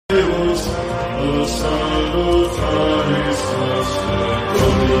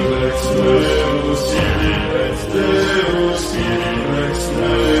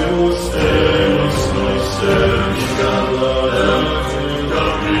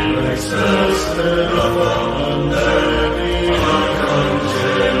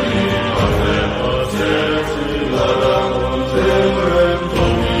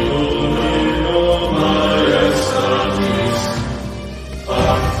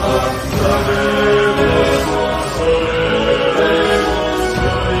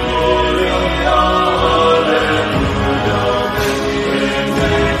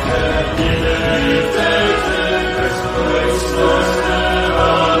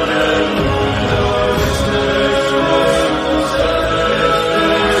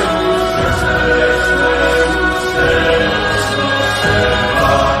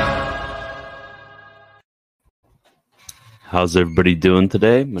How's everybody doing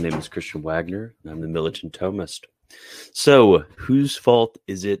today? My name is Christian Wagner, and I'm the Militant Thomist. So, whose fault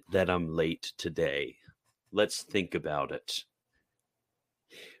is it that I'm late today? Let's think about it.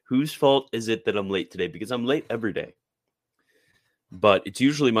 Whose fault is it that I'm late today? Because I'm late every day. But it's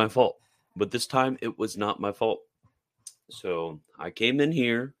usually my fault. But this time, it was not my fault. So, I came in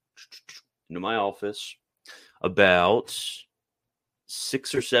here, into my office, about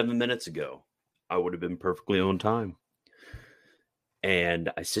 6 or 7 minutes ago. I would have been perfectly on time. And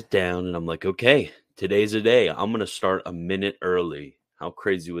I sit down and I'm like, okay, today's the day. I'm going to start a minute early. How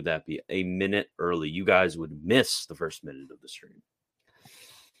crazy would that be? A minute early. You guys would miss the first minute of the stream.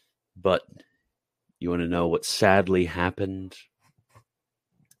 But you want to know what sadly happened?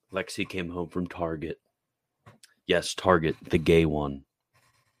 Lexi came home from Target. Yes, Target, the gay one.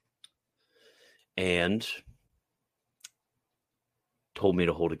 And told me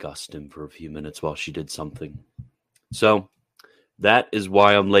to hold Augustine for a few minutes while she did something. So that is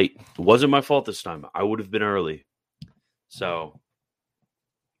why I'm late. It wasn't my fault this time. I would have been early. So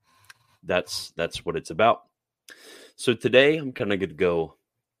that's what it's about. So today I'm kind of going to go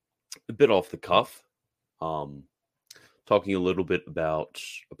a bit off the cuff, talking a little bit about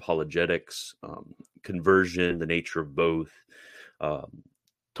apologetics, conversion, the nature of both,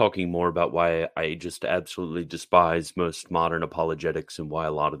 talking more about why I just absolutely despise most modern apologetics and why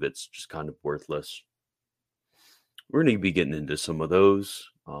a lot of it's just kind of worthless. We're going to be getting into some of those.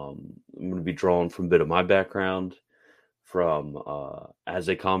 I'm going to be drawing from a bit of my background from as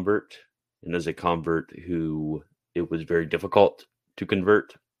a convert, and as a convert who it was very difficult to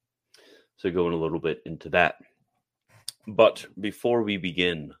convert. So going a little bit into that. But before we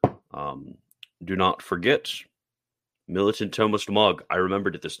begin, do not forget Militant Thomist mug. I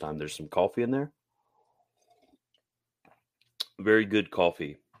remembered it this time. There's some coffee in there. Very good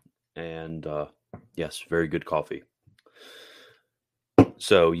coffee. And yes, very good coffee.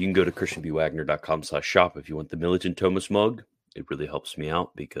 So you can go to christianbwagner.com/shop if you want the Militant Thomist mug. It really helps me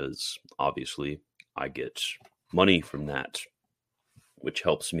out because obviously I get money from that, which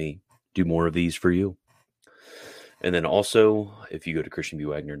helps me do more of these for you. And then also, if you go to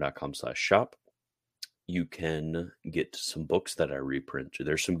christianbwagner.com/shop, you can get some books that I reprint.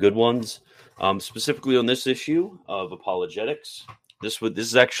 There's some good ones, specifically on this issue of apologetics. This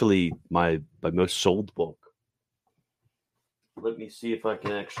is actually my most sold book. Let me see if I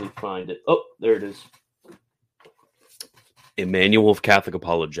can actually find it. Oh, there it is. A Manual of Catholic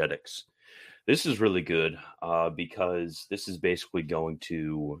Apologetics. This is really good because this is basically going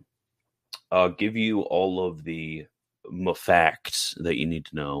to give you all of the facts that you need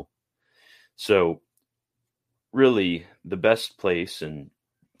to know. So, really, the best place, and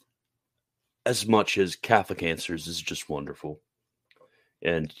as much as Catholic Answers is just wonderful,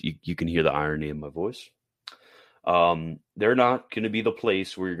 and you can hear the irony in my voice. They're not going to be the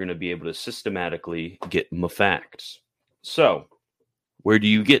place where you're going to be able to systematically get facts. So, where do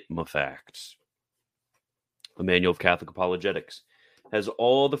you get facts? A Manual of Catholic Apologetics has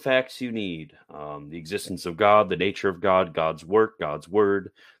all the facts you need. The existence of God, the nature of God, God's work, God's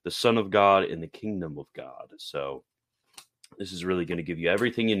word, the Son of God, and the kingdom of God. So, this is really going to give you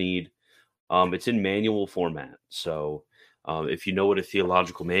everything you need. It's in manual format. So, if you know what a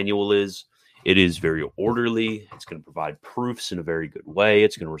theological manual is, it is very orderly. It's going to provide proofs in a very good way.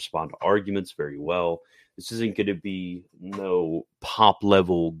 It's going to respond to arguments very well. This isn't going to be no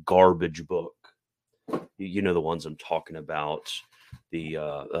pop-level garbage book. You know the ones I'm talking about.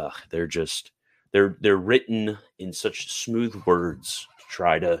 They're written in such smooth words to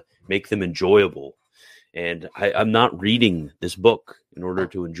try to make them enjoyable. And I'm not reading this book in order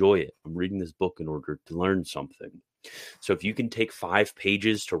to enjoy it. I'm reading this book in order to learn something. So if you can take 5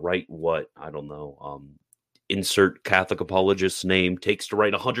 pages to write what, I don't know, insert Catholic apologist's name takes to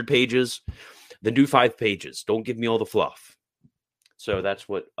write 100 pages, then do 5 pages. Don't give me all the fluff. So that's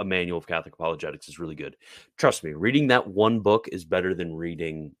what a manual of Catholic apologetics is really good. Trust me, reading that one book is better than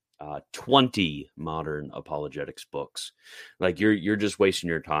reading 20 modern apologetics books. Like you're just wasting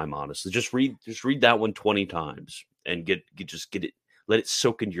your time, honestly. Just read that one 20 times and get it, let it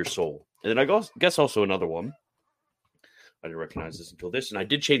soak into your soul. And then I guess also another one. I didn't recognize this until this, and I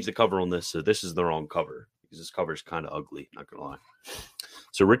did change the cover on this, so this is the wrong cover because this cover is kind of ugly, not gonna lie.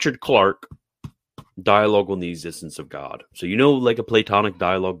 So Richard Clark, Dialogue on the Existence of God. So like a Platonic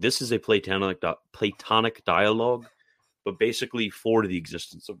dialogue. This is a Platonic dialogue, but basically for the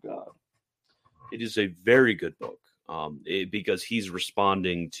existence of God. It is a very good book because he's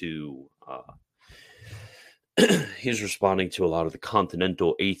responding to a lot of the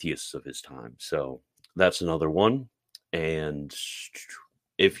continental atheists of his time. So that's another one. And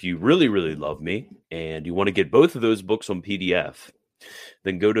if you really, really love me and you want to get both of those books on PDF,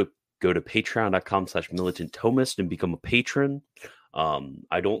 then go to patreon.com/militant-Thomist and become a patron.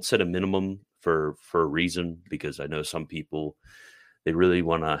 I don't set a minimum for a reason, because I know some people, they really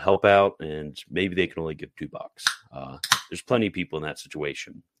want to help out and maybe they can only give $2. There's plenty of people in that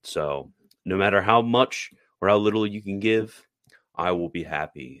situation. So no matter how much or how little you can give, I will be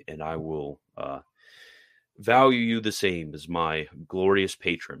happy, and I will value you the same as my glorious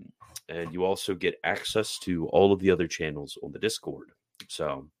patron. And you also get access to all of the other channels on the Discord.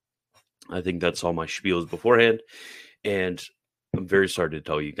 So I think that's all my spiels beforehand. And I'm very sorry to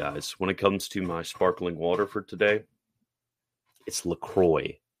tell you guys, when it comes to my sparkling water for today, it's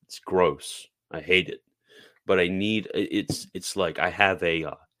LaCroix. It's gross. I hate it. But I need, it's like I have a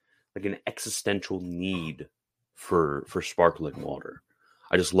like an existential need for sparkling water.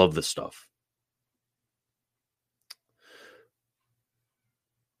 I just love this stuff.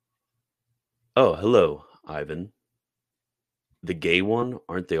 Oh, hello, Ivan. The gay one?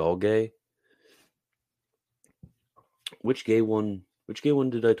 Aren't they all gay? Which gay one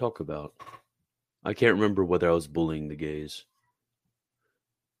did I talk about? I can't remember whether I was bullying the gays.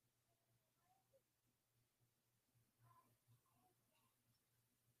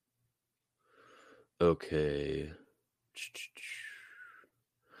 Okay.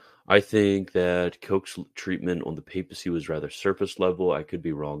 I think that Koch's treatment on the papacy was rather surface level. I could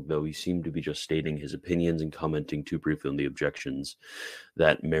be wrong, though. He seemed to be just stating his opinions and commenting too briefly on the objections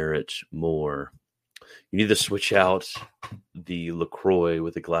that merit more. You need to switch out the LaCroix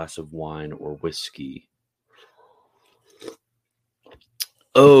with a glass of wine or whiskey.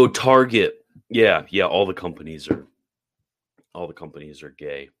 Oh, Target. Yeah, all the companies are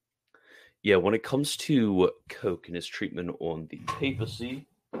gay. Yeah, when it comes to Koch and his treatment on the papacy,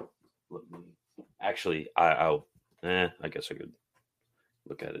 I guess I could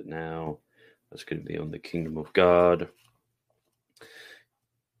look at it now. That's going to be on the Kingdom of God.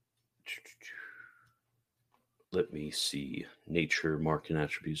 Let me see. Nature, mark, and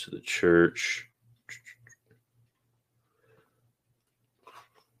attributes of the church. I'm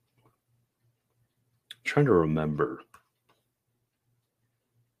trying to remember.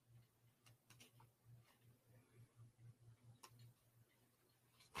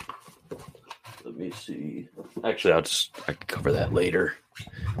 Let me see. Actually, I can cover that later.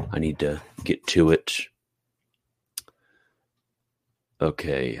 I need to get to it.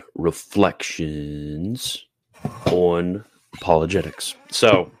 Okay, reflections on apologetics.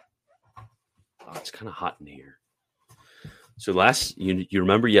 So, it's kind of hot in here. So you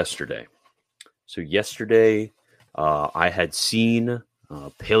remember yesterday. So yesterday, I had seen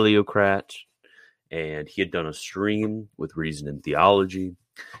Paleocrat, and he had done a stream with Reason and Theology,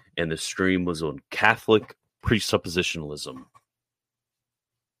 and the stream was on Catholic presuppositionalism.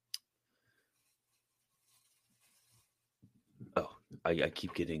 Oh, I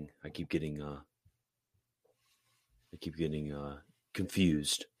keep getting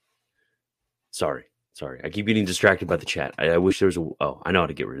confused. Sorry. I keep getting distracted by the chat. I wish there was I know how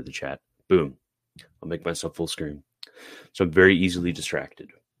to get rid of the chat. Boom. I'll make myself full screen. So I'm very easily distracted.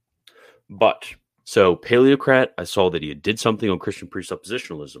 But so Paleocrat, I saw that he did something on Christian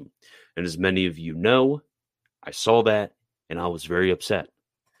presuppositionalism. And as many of you know, I saw that and I was very upset.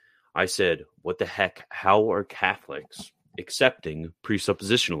 I said, what the heck? How are Catholics accepting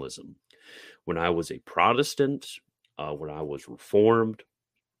presuppositionalism? When I was a Protestant, when I was Reformed,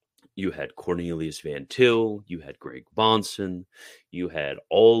 you had Cornelius Van Til, you had Greg Bahnsen, you had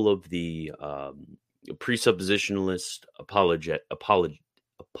all of the presuppositionalist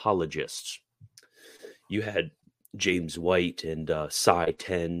apologists. You had James White and Cy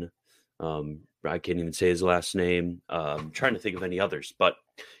Ten. I can't even say his last name. I'm trying to think of any others, but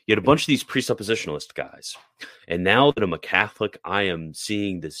You had a bunch of these presuppositionalist guys. And now that I'm a Catholic, I am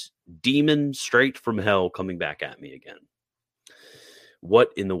seeing this demon straight from hell coming back at me again.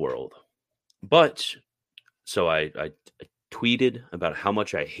 What in the world? But so I tweeted about how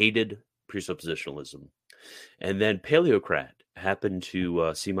much I hated presuppositionalism. And then Paleocrat happened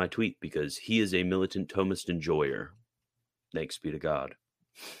to see my tweet because he is a militant Thomist enjoyer. Thanks be to God.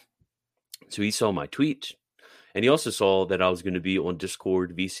 So he saw my tweet. And he also saw that I was going to be on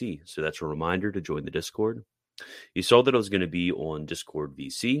Discord VC. So that's a reminder to join the Discord. He saw that I was going to be on Discord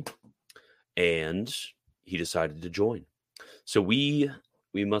VC, and he decided to join. So we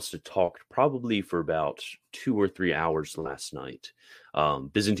must have talked probably for about 2 or 3 hours last night.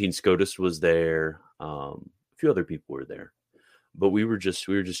 Byzantine Scotus was there. A few other people were there, but we were just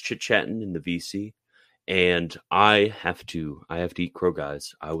chit chatting in the VC. And I have to eat crow,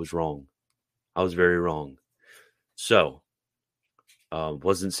 guys. I was wrong. I was very wrong. So,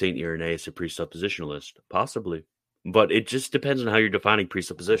 wasn't St. Irenaeus a presuppositionalist? Possibly. But it just depends on how you're defining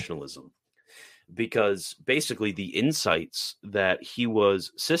presuppositionalism. Because basically the insights that he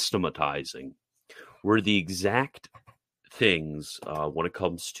was systematizing were the exact things when it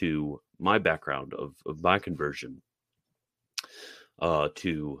comes to my background of my conversion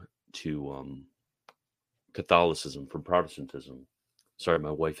to Catholicism from Protestantism. Sorry,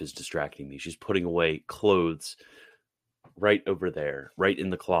 my wife is distracting me. She's putting away clothes right over there, right in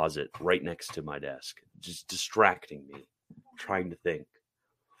the closet, right next to my desk, just distracting me, trying to think.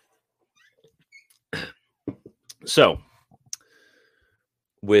 So,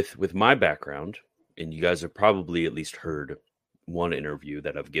 with my background, and you guys have probably at least heard one interview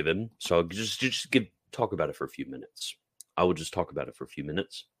that I've given, so I'll just talk about it for a few minutes. I will just talk about it for a few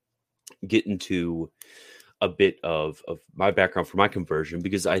minutes, get into a bit of my background for my conversion,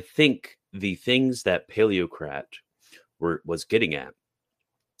 because I think the things that Paleocrat was getting at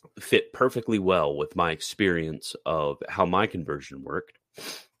fit perfectly well with my experience of how my conversion worked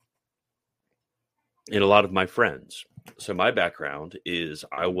and a lot of my friends. So my background is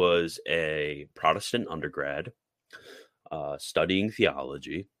I was a Protestant undergrad studying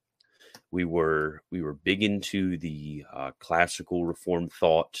theology. We were big into the classical Reformed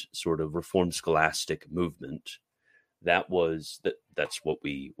thought, sort of Reformed scholastic movement. That's what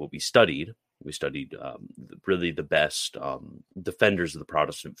we studied. We studied really the best defenders of the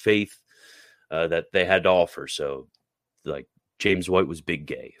Protestant faith that they had to offer. So, like, James White was big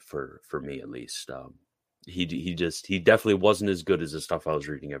gay for me, at least. He definitely wasn't as good as the stuff I was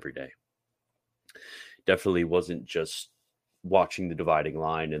reading every day. Definitely wasn't just watching The Dividing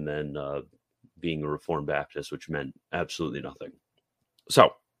Line and then being a Reformed Baptist, which meant absolutely nothing.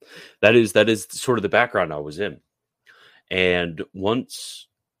 So that is sort of the background I was in. And once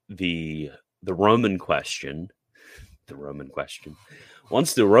the Roman question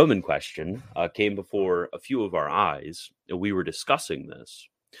came before a few of our eyes, and we were discussing this,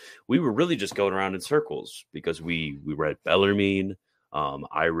 we were really just going around in circles because we read Bellarmine.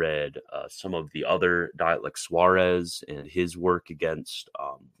 I read some of the other diet, like Suarez and his work against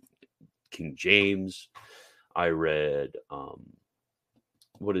King James. I read,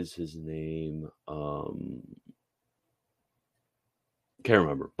 what is his name? Can't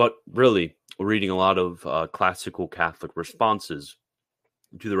remember. But really, we're reading a lot of classical Catholic responses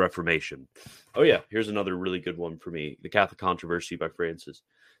to the Reformation. Oh yeah, here's another really good one for me. The Catholic Controversy by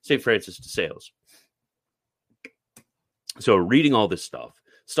St. Francis de Sales. So reading all this stuff,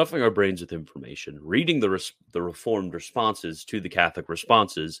 stuffing our brains with information, reading the Reformed responses to the Catholic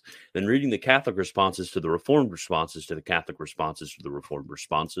responses, then reading the Catholic responses to the Reformed responses to the Catholic responses to the Reformed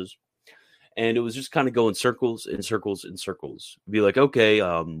responses. And it was just kind of going circles and circles and circles. Be like, okay,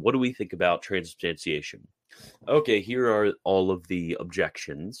 what do we think about transubstantiation? Okay, here are all of the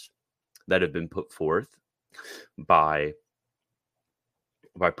objections that have been put forth by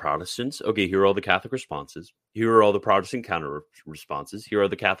Protestants. Okay, here are all the Catholic responses. Here are all the Protestant counter responses. Here are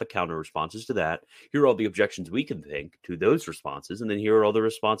the Catholic counter responses to that. Here are all the objections we can think to those responses. And then here are all the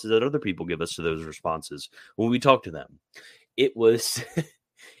responses that other people give us to those responses when we talk to them. It was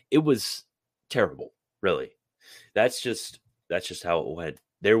it was terrible, really. That's just how it went.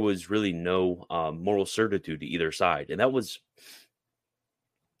 There was really no moral certitude to either side. And I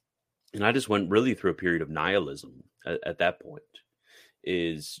just went really through a period of nihilism at that point.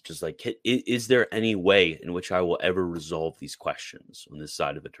 Is just like, is there any way in which I will ever resolve these questions on this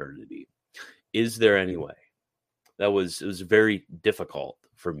side of eternity? Is there any way? It was very difficult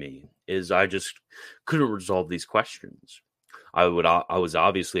for me. Is I just couldn't resolve these questions. I was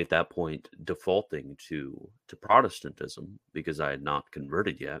obviously at that point defaulting to Protestantism because I had not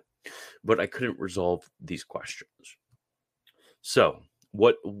converted yet, but I couldn't resolve these questions. So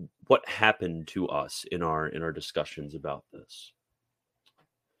what what happened to us in our discussions about this.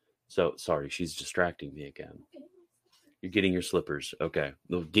 So sorry, she's distracting me again. You're getting your slippers. Okay.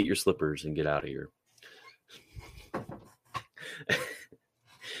 Well, get your slippers and get out of here.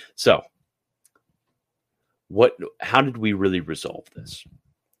 So, how did we really resolve this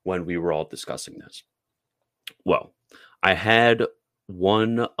when we were all discussing this? Well, I had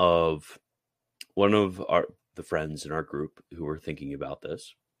one of the friends in our group who were thinking about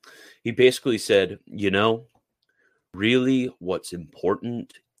this. He basically said, really what's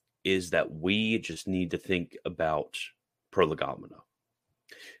important is that we just need to think about prolegomena.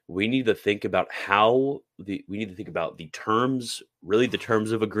 We need to think about the terms, really the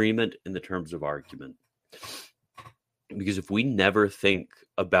terms of agreement and the terms of argument. Because if we never think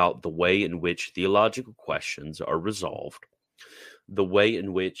about the way in which theological questions are resolved, the way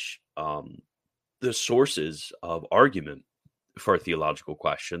in which the sources of argument for theological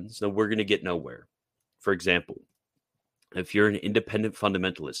questions, then we're going to get nowhere. For example, if you're an independent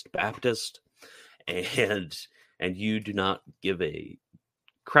fundamentalist Baptist and you do not give a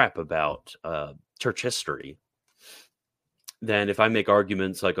crap about church history, then if I make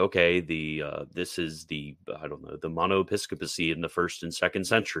arguments like, okay, this is the monoepiscopacy in the 1st and 2nd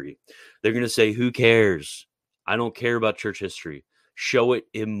century, they're going to say, who cares? I don't care about church history. Show it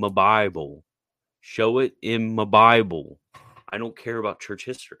in my Bible. Show it in my Bible. I don't care about church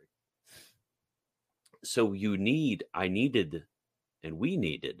history. So we needed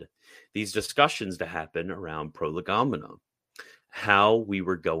these discussions to happen around prolegomena, how we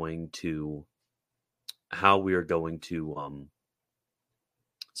are going to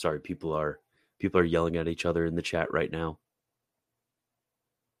sorry, people are yelling at each other in the chat right now.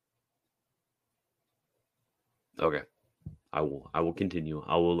 Okay. I will continue.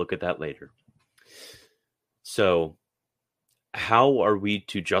 I will look at that later. So, how are we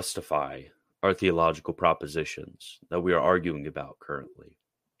to justify our theological propositions that we are arguing about currently?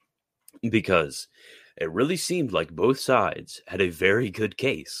 Because it really seemed like both sides had a very good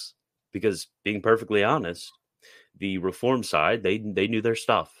case. Because being perfectly honest, the Reform side, they knew their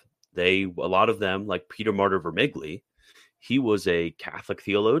stuff. A lot of them, like Peter Martyr Vermigli, he was a Catholic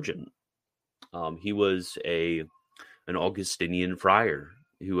theologian. He was an Augustinian friar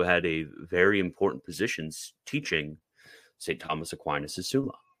who had a very important position teaching St. Thomas Aquinas'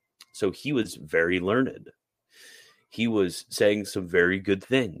 Summa. So he was very learned. He was saying some very good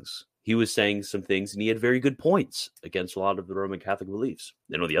things. He was saying some things, and he had very good points against a lot of the Roman Catholic beliefs.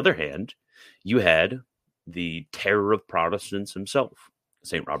 And on the other hand, you had the terror of Protestants himself,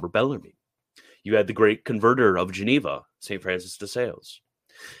 St. Robert Bellarmine. You had the great converter of Geneva, St. Francis de Sales.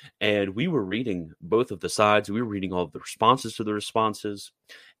 And we were reading both of the sides. We were reading all of the responses to the responses,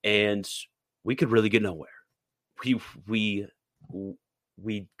 and we could really get nowhere. We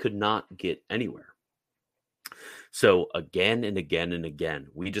could not get anywhere. So again and again and again,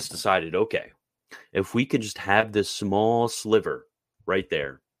 we just decided, okay, if we could just have this small sliver right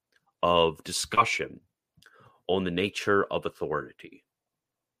there of discussion on the nature of authority,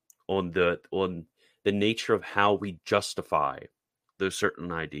 on the nature of how we justify those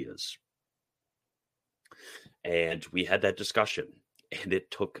certain ideas. And we had that discussion, and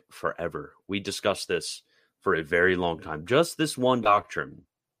it took forever. We discussed this for a very long time. Just this one doctrine,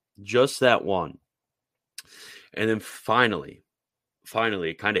 just that one. And then finally,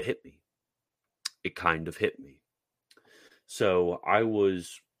 it kind of hit me. So I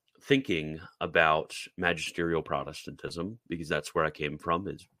was thinking about magisterial Protestantism, because that's where I came from,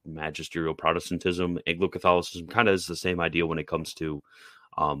 is magisterial Protestantism. Anglo-Catholicism kind of is the same idea when it comes to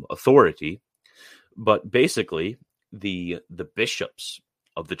authority. But basically, the bishops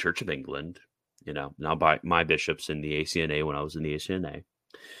of the Church of England, now by my bishops in the ACNA, when I was in the ACNA,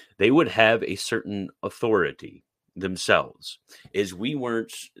 they would have a certain authority themselves. Is we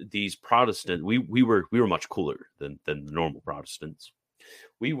weren't these Protestant, we were much cooler than the normal Protestants.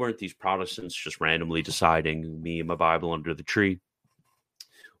 We weren't these Protestants just randomly deciding, me and my Bible under the tree.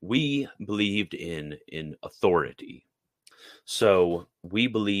 We believed in authority. So we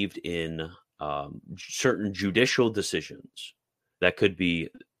believed in certain judicial decisions that could be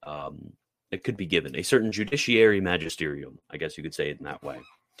given, a certain judiciary magisterium, I guess you could say it in that way.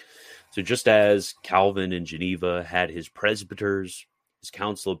 So just as Calvin in Geneva had his presbyters, his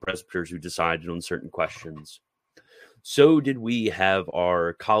council of presbyters who decided on certain questions, so did we have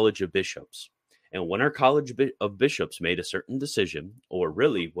our College of Bishops. And when our College of Bishops made a certain decision, or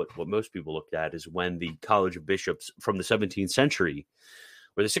really what most people looked at is when the College of Bishops from the 17th century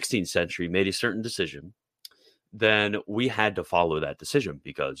or the 16th century made a certain decision, then we had to follow that decision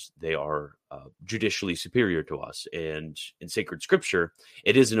because they are judicially superior to us. And in sacred scripture,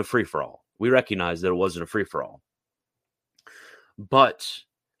 it isn't a free-for-all. We recognize that it wasn't a free-for-all. But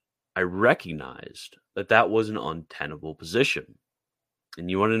I recognized that that was an untenable position. And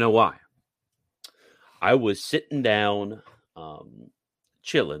you want to know why? I was sitting down,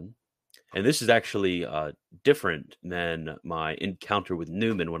 chilling, and this is actually different than my encounter with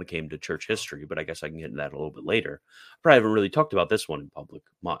Newman when it came to church history, but I guess I can get into that a little bit later. Probably haven't really talked about this one in public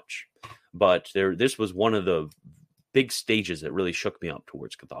much, but this was one of the big stages that really shook me up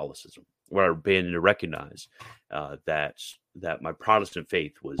towards Catholicism, where I began to recognize that my Protestant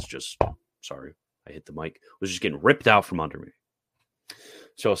faith was just, sorry, I hit the mic, was just getting ripped out from under me.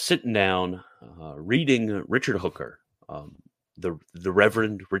 So I was sitting down, reading Richard Hooker, the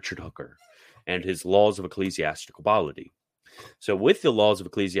Reverend Richard Hooker, and his Laws of Ecclesiastical Polity. So with the Laws of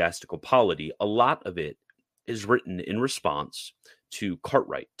Ecclesiastical Polity, a lot of it is written in response to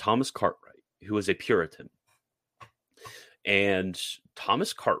Cartwright, Thomas Cartwright, who was a Puritan. And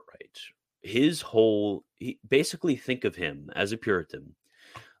Thomas Cartwright, basically think of him as a Puritan,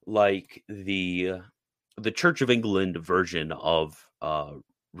 like the Church of England version of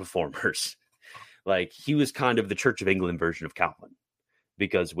reformers. Like he was kind of the Church of England version of Calvin,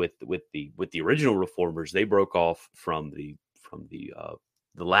 because with the original reformers, they broke off from the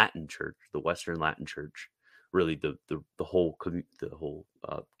Latin Church, the Western Latin Church, really the whole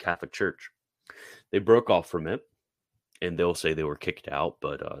Catholic Church. They broke off from it, and they'll say they were kicked out,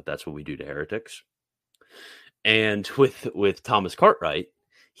 but that's what we do to heretics. And with Thomas Cartwright,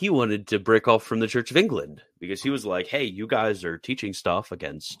 he wanted to break off from the Church of England because he was like, hey, you guys are teaching stuff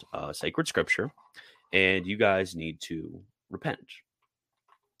against sacred scripture, and you guys need to repent.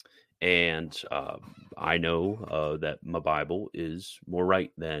 And I know that my Bible is more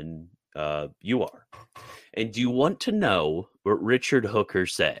right than you are. And do you want to know what Richard Hooker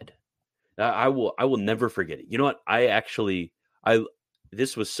said? I will never forget it. You know what?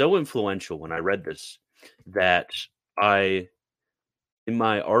 This was so influential when I read this that in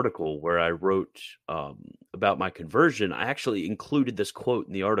my article where I wrote about my conversion, I actually included this quote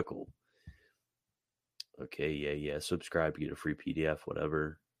in the article. Okay, yeah. Subscribe, get a free PDF,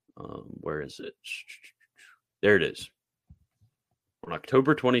 whatever. Where is it? There it is. On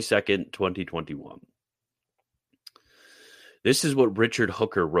October 22nd, 2021. This is what Richard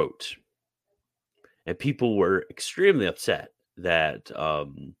Hooker wrote. And people were extremely upset that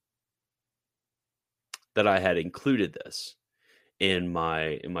that I had included this in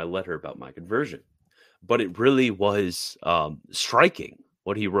my letter about my conversion. But it really was striking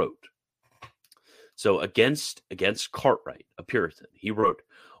what he wrote. So against Cartwright, a Puritan, he wrote,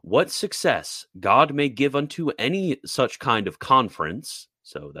 "What success God may give unto any such kind of conference,"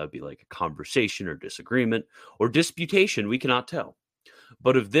 so that would be like a conversation or disagreement or disputation, we cannot tell.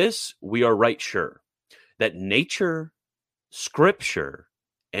 "But of this we are right sure, that nature, scripture,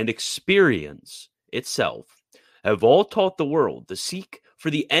 and experience itself have all taught the world to seek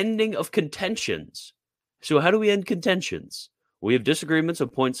for the ending of contentions." So how do we end contentions? We have disagreements on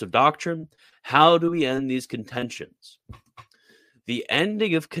points of doctrine. How do we end these contentions? The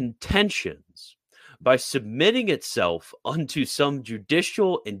ending of contentions by submitting itself unto some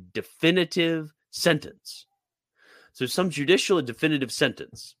judicial and definitive sentence. So some judicial and definitive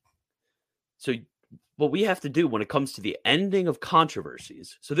sentence. So what we have to do when it comes to the ending of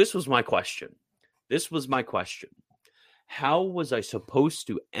controversies. So this was my question. How was I supposed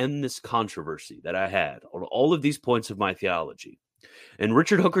to end this controversy that I had on all of these points of my theology? And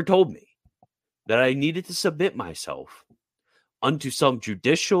Richard Hooker told me that I needed to submit myself unto some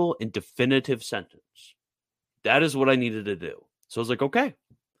judicial and definitive sentence. That is what I needed to do. So I was like, okay,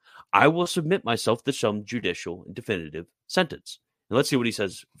 I will submit myself to some judicial and definitive sentence. And let's see what he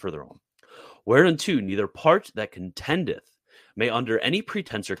says further on. "Whereunto neither part that contendeth may under any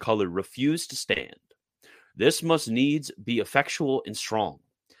pretense or color refuse to stand. This must needs be effectual and strong.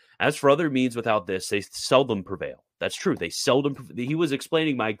 As for other means without this, they seldom prevail." That's true. They seldom. He was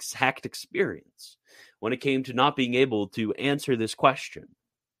explaining my exact experience when it came to not being able to answer this question.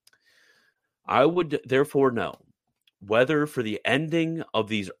 "I would therefore know whether for the ending of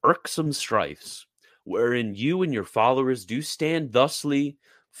these irksome strifes, wherein you and your followers do stand thusly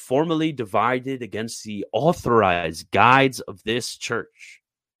formally divided against the authorized guides of this church,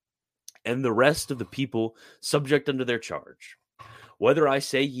 and the rest of the people subject unto their charge, whether I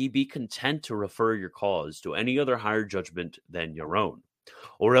say ye be content to refer your cause to any other higher judgment than your own,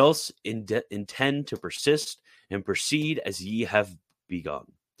 or else intend to persist and proceed as ye have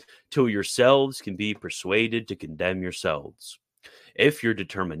begun, till yourselves can be persuaded to condemn yourselves. If your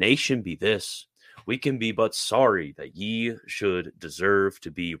determination be this, We can be but sorry that ye should deserve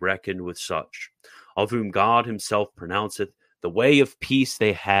to be reckoned with such, of whom God himself pronounceth, the way of peace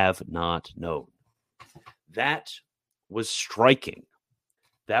they have not known. That was striking.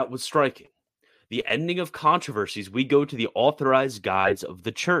 That was striking. The ending of controversies, we go to the authorized guides of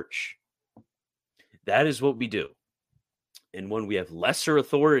the church. That is what we do. And when we have lesser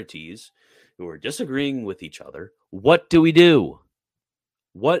authorities who are disagreeing with each other, what do we do?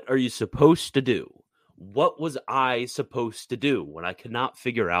 What are you supposed to do? What was I supposed to do when I could not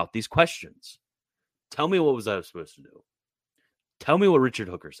figure out these questions? Tell me what was I supposed to do. Tell me what Richard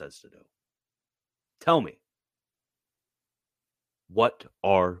Hooker says to do. Tell me. What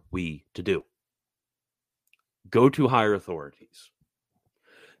are we to do? Go to higher authorities.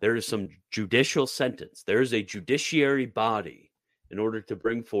 There is some judicial sentence. There is a judiciary body in order to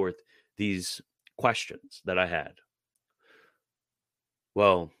bring forth these questions that I had.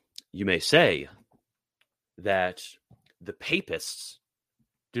 Well, you may say that the papists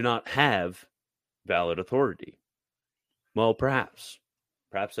do not have valid authority. Well, perhaps.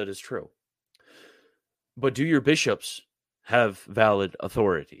 Perhaps that is true. But do your bishops have valid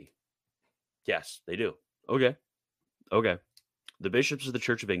authority? Yes, they do. Okay. The bishops of the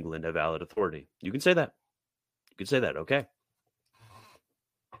Church of England have valid authority. You can say that. Okay.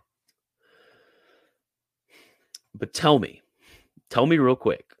 But tell me real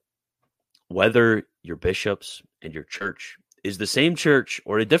quick, whether your bishops and your church is the same church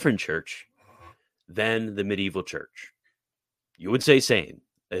or a different church than the medieval church. You would say same,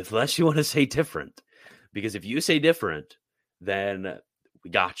 unless you want to say different. Because if you say different, then we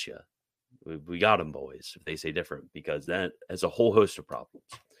got you. We got them, boys, if they say different, because that has a whole host of problems.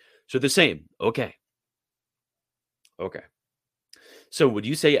 So the same. Okay. So would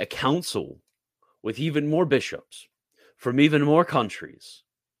you say a council with even more bishops from even more countries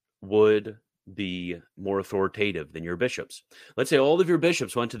would be more authoritative than your bishops? Let's say all of your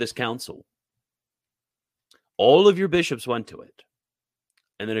bishops went to this council. All of your bishops went to it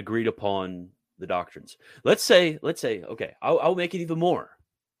and then agreed upon the doctrines. Let's say, okay, I'll make it even more.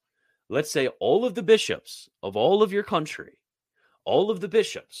 Let's say all of the bishops of all of your country, all of the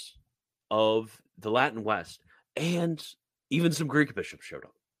bishops of the Latin West, and even some Greek bishops showed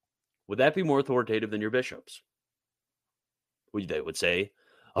up. Would that be more authoritative than your bishops? They would say,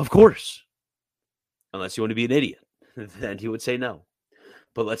 of course. Unless you want to be an idiot. Then you would say no.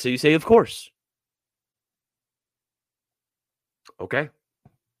 But let's say you say, of course. Okay.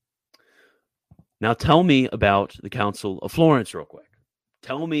 Now tell me about the Council of Florence real quick.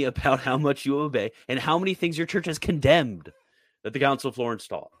 Tell me about how much you obey and how many things your church has condemned that the Council of Florence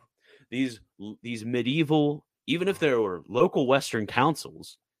taught. These medieval, even if there were local Western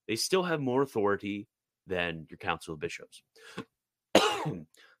councils, they still have more authority than your Council of Bishops.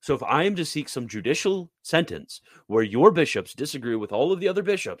 So if I am to seek some judicial sentence where your bishops disagree with all of the other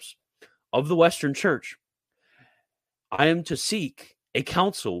bishops of the Western Church, I am to seek a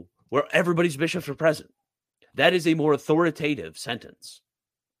council where everybody's bishops are present. That is a more authoritative sentence.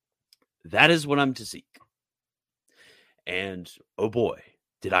 That is what I'm to seek. And oh boy,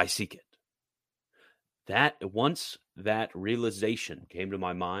 did I seek it. Once that realization came to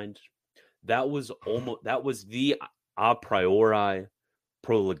my mind, that was the a priori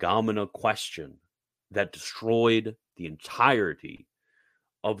prolegomena question that destroyed the entirety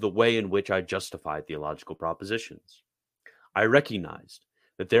of the way in which I justified theological propositions. I recognized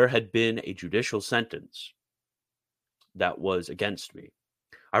that there had been a judicial sentence that was against me.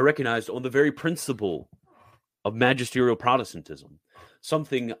 I recognized on the very principle of magisterial Protestantism,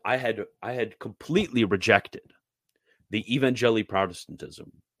 something I had completely rejected, the evangelical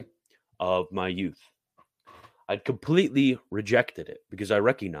Protestantism of my youth. I'd completely rejected it because I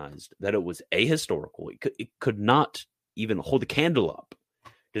recognized that it was ahistorical. It could not even hold a candle up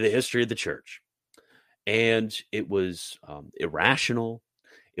to the history of the church. And it was irrational.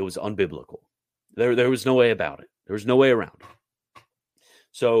 It was unbiblical. There was no way about it. There was no way around it.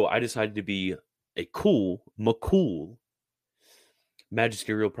 So I decided to be a cool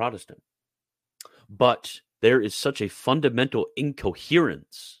magisterial Protestant. But there is such a fundamental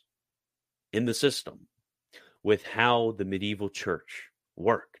incoherence in the system with how the medieval church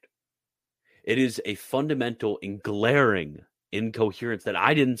worked. It is a fundamental and glaring incoherence that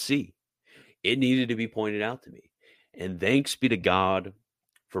I didn't see. It needed to be pointed out to me. And thanks be to God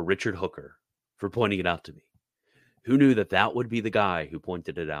for Richard Hooker for pointing it out to me. Who knew that would be the guy who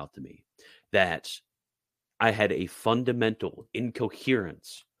pointed it out to me? That I had a fundamental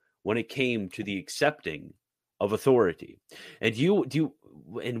incoherence when it came to the accepting of authority. And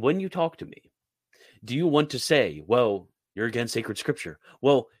when you talk to me, do you want to say, well, you're against sacred scripture?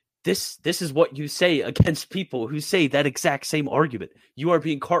 Well, This is what you say against people who say that exact same argument. You are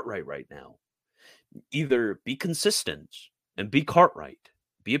being Cartwright right now. Either be consistent and be Cartwright,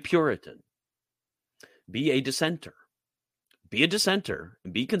 be a Puritan, be a dissenter. Be a dissenter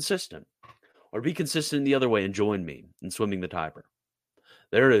and be consistent, or be consistent the other way and join me in swimming the Tiber.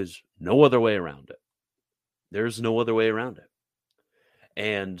 There is no other way around it. There's no other way around it.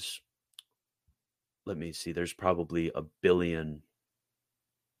 And let me see, there's probably a billion.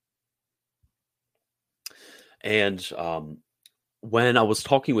 And when I was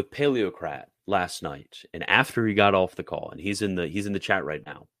talking with Paleocrat last night, and after he got off the call, and he's in the chat right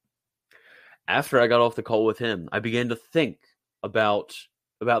now. After I got off the call with him, I began to think about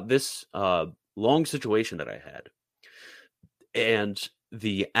this long situation that I had, and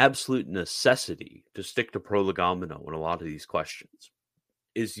the absolute necessity to stick to prolegomena on a lot of these questions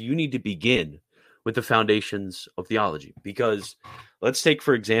is you need to begin with the foundations of theology. Because let's take,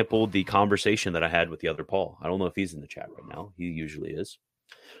 for example, the conversation that I had with the other Paul. I don't know if he's in the chat right now. He usually is.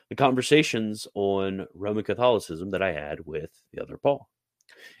 The conversations on Roman Catholicism that I had with the other Paul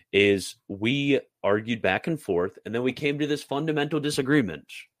is we argued back and forth, and then we came to this fundamental disagreement.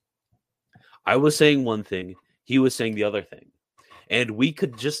 I was saying one thing, he was saying the other thing, and we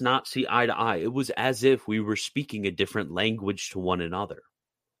could just not see eye to eye. It was as if we were speaking a different language to one another.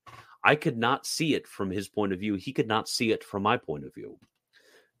 I could not see it from his point of view. He could not see it from my point of view.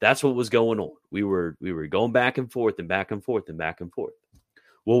 That's what was going on. We were going back and forth and back and forth and back and forth.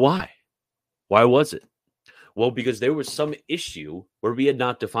 Well, why? Why was it? Well, because there was some issue where we had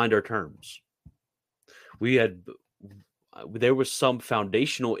not defined our terms. There was some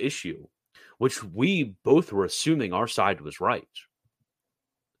foundational issue, which we both were assuming our side was right,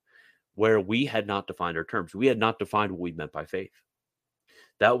 where we had not defined our terms. We had not defined what we meant by faith.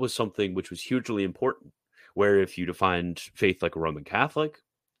 That was something which was hugely important, where if you defined faith like a Roman Catholic,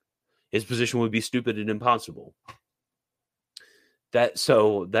 his position would be stupid and impossible. I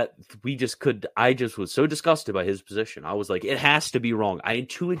just was so disgusted by his position. I was like, it has to be wrong. I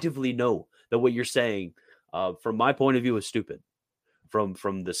intuitively know that what you're saying, from my point of view, is stupid.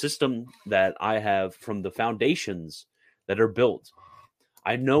 From the system that I have, from the foundations that are built,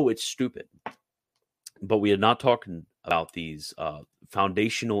 I know it's stupid. But we are not talking about these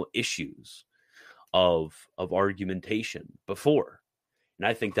foundational issues of argumentation before. And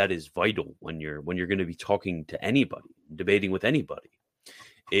I think that is vital when you're going to be talking to anybody, debating with anybody,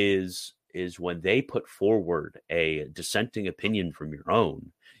 is when they put forward a dissenting opinion from your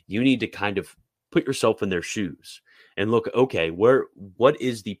own. You need to kind of put yourself in their shoes and look, okay, what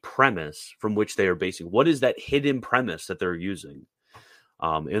is the premise from which they are basing? What is that hidden premise that they're using?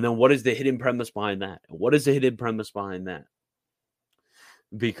 And then what is the hidden premise behind that? And what is the hidden premise behind that?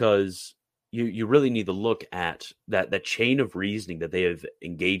 Because you really need to look at that chain of reasoning that they have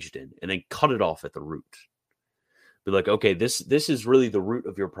engaged in and then cut it off at the root. Be like, okay, this is really the root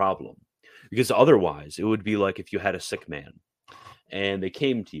of your problem. Because otherwise, it would be like if you had a sick man and they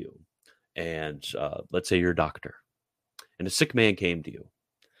came to you and let's say you're a doctor and a sick man came to you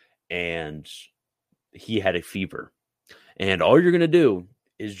and he had a fever. And all you're going to do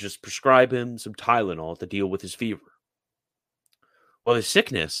is just prescribe him some Tylenol to deal with his fever. Well, his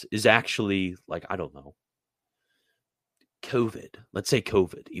sickness is actually, like, I don't know, COVID. Let's say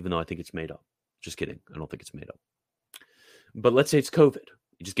COVID, even though I think it's made up. Just kidding. I don't think it's made up. But let's say it's COVID.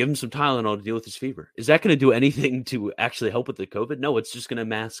 You just give him some Tylenol to deal with his fever. Is that going to do anything to actually help with the COVID? No, it's just going to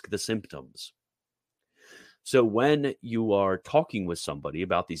mask the symptoms. So when you are talking with somebody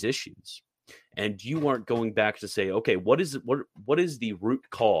about these issues, and you aren't going back to say, okay, what is the root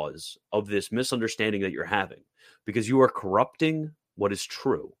cause of this misunderstanding that you're having? Because you are corrupting what is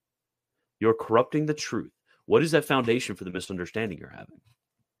true. You're corrupting the truth. What is that foundation for the misunderstanding you're having?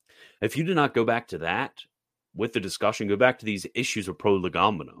 If you do not go back to that with the discussion, go back to these issues of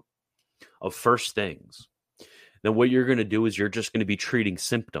prolegomena, of first things, then what you're going to do is you're just going to be treating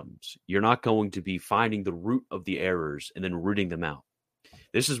symptoms. You're not going to be finding the root of the errors and then rooting them out.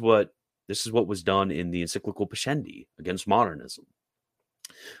 This is what was done in the encyclical Pascendi against modernism.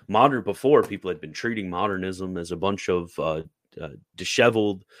 Before, people had been treating modernism as a bunch of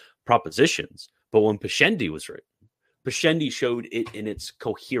disheveled propositions. But when Pascendi was written, Pascendi showed it in its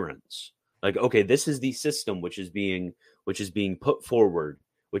coherence. Like, okay, this is the system which is being put forward,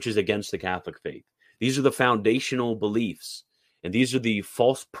 which is against the Catholic faith. These are the foundational beliefs, and these are the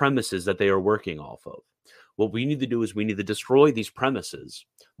false premises that they are working off of. What we need to do is we need to destroy these premises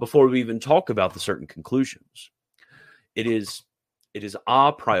before we even talk about the certain conclusions. It is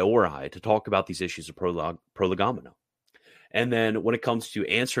a priori to talk about these issues of prolegomena. And then when it comes to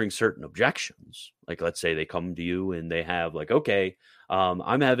answering certain objections, like let's say they come to you and they have like, okay,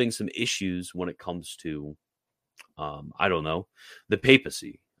 I'm having some issues when it comes to, I don't know, the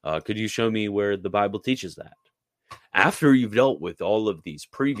papacy. Could you show me where the Bible teaches that? After you've dealt with all of these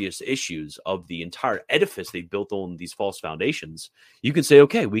previous issues of the entire edifice they built on these false foundations, you can say,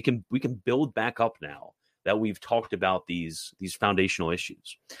 okay, we can build back up now that we've talked about these foundational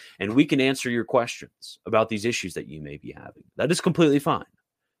issues, and we can answer your questions about these issues that you may be having. That is completely fine.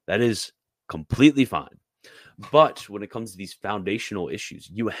 That is completely fine. But when it comes to these foundational issues,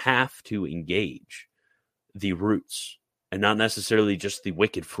 you have to engage the roots and not necessarily just the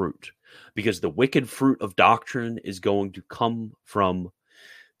wicked fruit, because the wicked fruit of doctrine is going to come from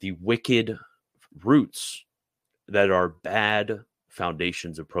the wicked roots that are bad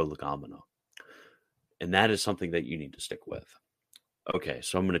foundations of prolegomena. And that is something that you need to stick with. Okay,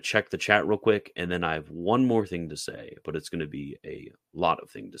 so I'm going to check the chat real quick, and then I have one more thing to say, but it's going to be a lot of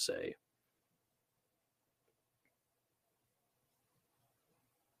thing to say.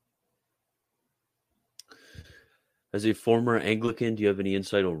 As a former Anglican, do you have any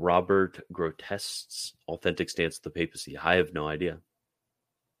insight on Robert Grotesque's authentic stance of the papacy? I have no idea.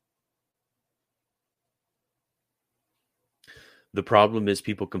 The problem is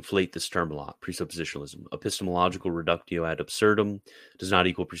people conflate this term a lot. Presuppositionalism, epistemological reductio ad absurdum, does not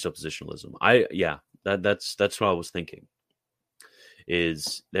equal presuppositionalism. That's what I was thinking.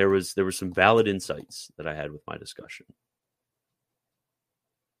 Is there were some valid insights that I had with my discussion.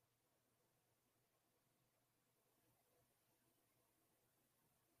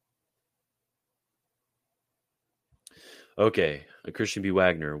 Okay, Christian B.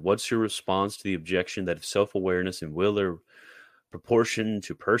 Wagner, what's your response to the objection that if self-awareness and will are proportion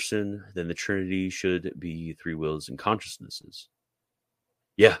to person, then the Trinity should be three wills and consciousnesses?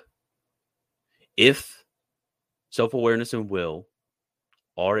 Yeah. If self-awareness and will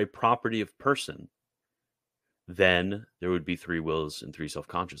are a property of person, then there would be three wills and three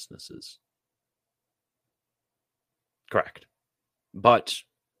self-consciousnesses. Correct. But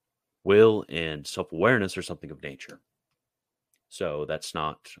will and self-awareness are something of nature. So that's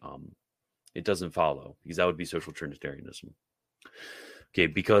not, it doesn't follow, because that would be social Trinitarianism. Okay,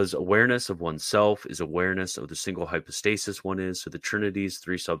 because awareness of oneself is awareness of the single hypostasis one is, so the Trinity's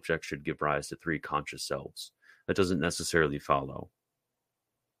three subjects should give rise to three conscious selves. That doesn't necessarily follow.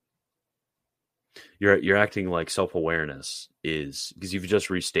 You're acting like self-awareness is, because you've just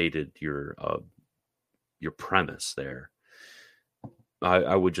restated your premise there.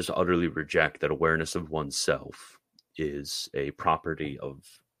 I would just utterly reject that awareness of oneself is a property of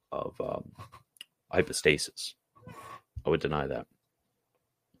hypostasis. I would deny that.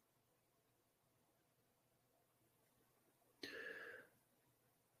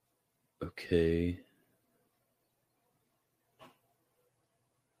 Okay.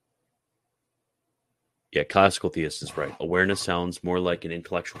 Yeah, classical theist is right. Awareness sounds more like an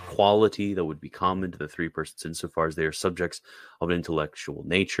intellectual quality that would be common to the three persons insofar as they are subjects of an intellectual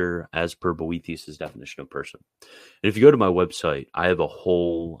nature, as per Boethius' definition of person. And if you go to my website, I have a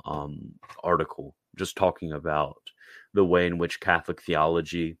whole article just talking about the way in which Catholic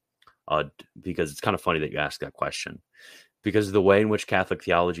theology, because it's kind of funny that you ask that question, because the way in which Catholic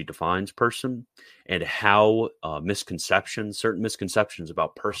theology defines person and how certain misconceptions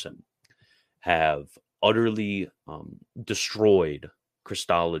about person have utterly destroyed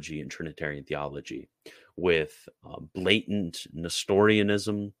Christology and Trinitarian theology with blatant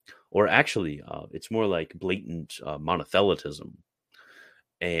Nestorianism, or actually it's more like blatant monothelitism,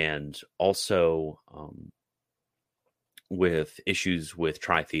 and also with issues with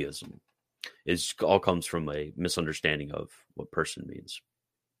tritheism. It all comes from a misunderstanding of what person means.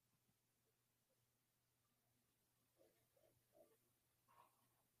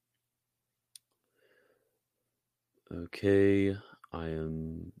 Okay, I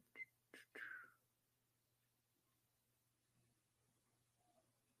am...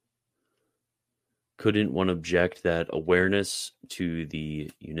 Couldn't one object that awareness to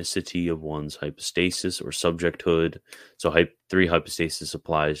the unicity of one's hypostasis or subjecthood, so three hypostasis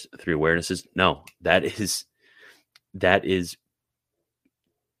applies three awarenesses? No, that is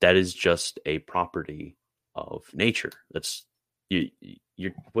just a property of nature. That's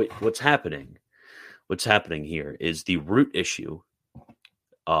what's happening. What's happening here is the root issue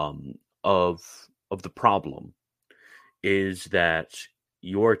of the problem is that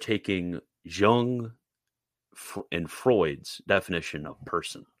you're taking Jung and Freud's definition of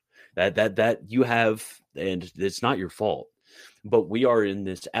person that you have, and it's not your fault, but we are in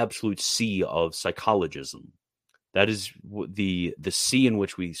this absolute sea of psychologism. That is the sea in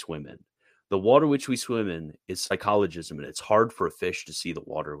which we swim in. The water which we swim in is psychologism, and it's hard for a fish to see the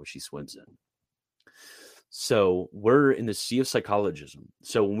water which he swims in. So we're in the sea of psychologism.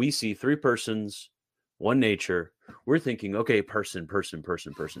 So when we see three persons, one nature, we're thinking, okay, person.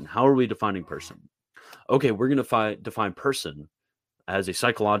 How are we defining person? Okay, we're going to define person as a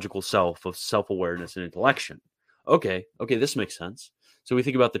psychological self of self-awareness and intellection. Okay, this makes sense. So we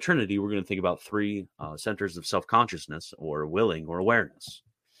think about the Trinity, we're going to think about three centers of self-consciousness or willing or awareness.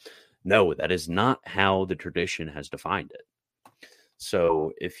 No, that is not how the tradition has defined it.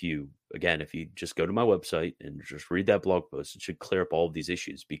 So if you just go to my website and just read that blog post, it should clear up all of these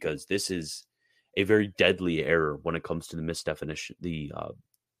issues, because this is a very deadly error when it comes to the misdefinition, the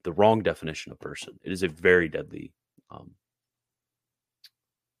wrong definition of person. It is a very deadly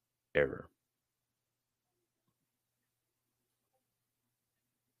error.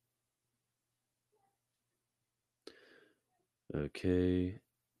 Okay.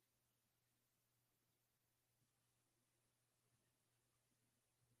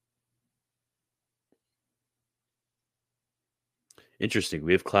 Interesting.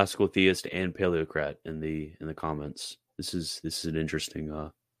 We have classical theist and paleocrat in the comments. This is an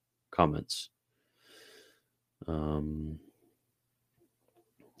interesting comments. Let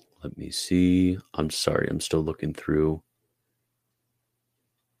me see. I'm sorry. I'm still looking through.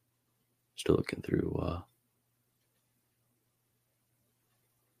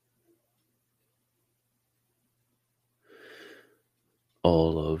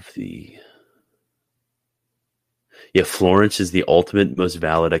 All of the. Yeah, Florence is the ultimate, most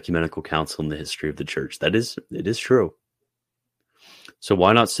valid ecumenical council in the history of the church. It is true. So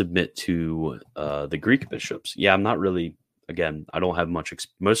why not submit to the Greek bishops? Yeah, I'm not really. Again, I don't have much.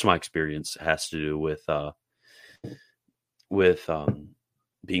 Most of my experience has to do with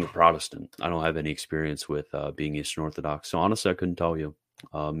being a Protestant. I don't have any experience with being Eastern Orthodox. So honestly, I couldn't tell you.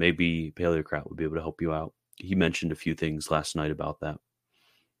 Maybe Paleocrat would be able to help you out. He mentioned a few things last night about that.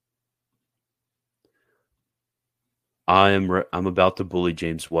 I'm about to bully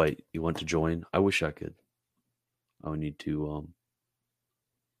James White. You want to join? I wish I could. I would need to.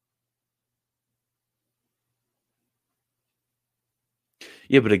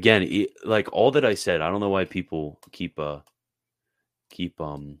 Yeah, but again, like all that I said, I don't know why people keep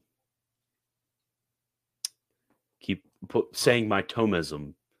saying my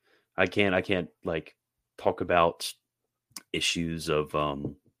Thomism. I can't like talk about issues of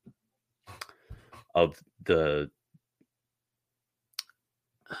the.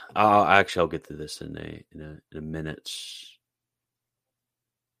 Actually, I'll get to this in a minute.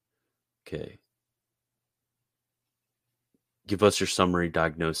 Okay. Give us your summary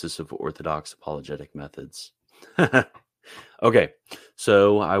diagnosis of Orthodox apologetic methods. Okay,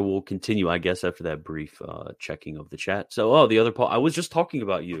 so I will continue, I guess, after that brief checking of the chat. So, the other Paul, I was just talking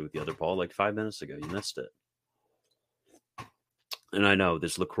about you, the other Paul, like 5 minutes ago. You missed it. And I know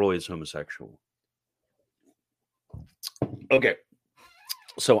this LaCroix is homosexual. Okay,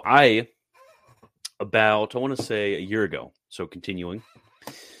 so I want to say a year ago, so continuing,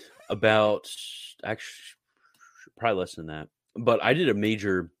 actually, probably less than that, but I did a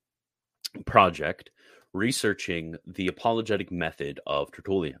major project researching the apologetic method of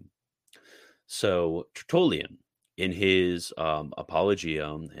Tertullian. So Tertullian, in his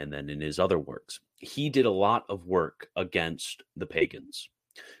Apologia and then in his other works, he did a lot of work against the pagans.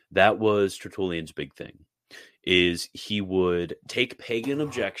 That was Tertullian's big thing, is he would take pagan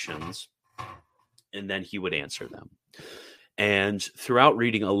objections and then he would answer them. And throughout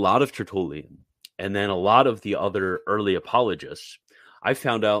reading a lot of Tertullian and then a lot of the other early apologists, I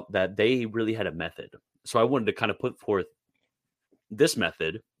found out that they really had a method. So I wanted to kind of put forth this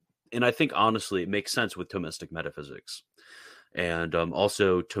method. And I think, honestly, it makes sense with Thomistic metaphysics and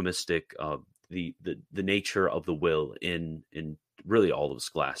also Thomistic, the nature of the will in really all of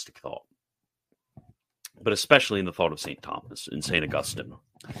scholastic thought, but especially in the thought of St. Thomas and St. Augustine.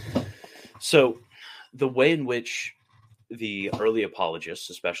 So the way in which the early apologists,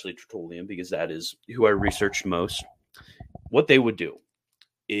 especially Tertullian, because that is who I researched most, what they would do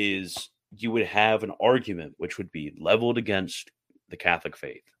is you would have an argument which would be leveled against the Catholic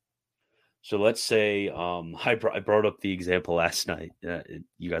faith. So let's say I brought up the example last night.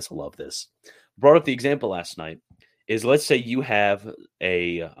 You guys will love this. Brought up the example last night is, let's say you have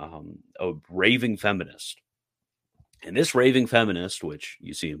a raving feminist, and this raving feminist, which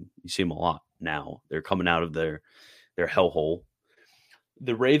you see them a lot now, they're coming out of their hellhole.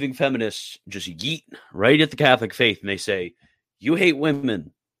 The raving feminists just yeet right at the Catholic faith, and they say, "You hate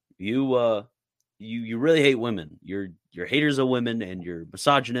women. You really hate women. You're haters of women, and you're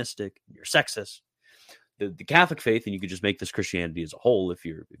misogynistic, and you're sexist." The Catholic faith, and you could just make this Christianity as a whole if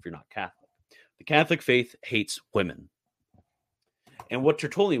you're not Catholic. The Catholic faith hates women. And what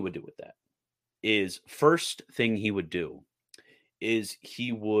Tertullian would do with that is, first thing he would do is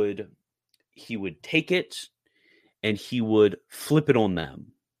he would take it and he would flip it on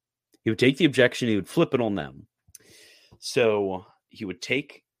them. He would take the objection, he would flip it on them. So he would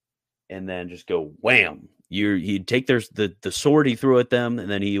take and then just go wham. He'd take the sword he threw at them,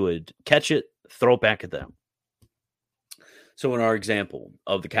 and then he would catch it, throw it back at them. So in our example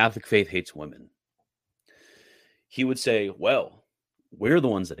of the Catholic faith hates women, he would say, well, we're the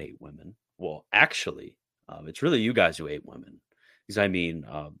ones that hate women. Well, actually, it's really you guys who hate women. Because, I mean,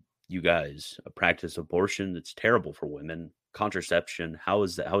 you guys practice abortion. It's terrible for women. Contraception, how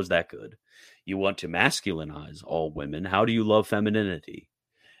is that good? You want to masculinize all women. How do you love femininity?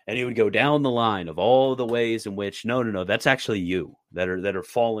 And he would go down the line of all the ways in which, no, that's actually you that are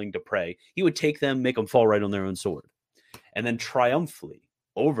falling to prey. He would take them, make them fall right on their own sword. And then triumphantly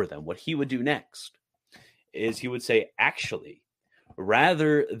over them, what he would do next is he would say, actually,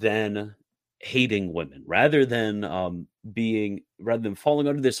 rather than hating women, rather than falling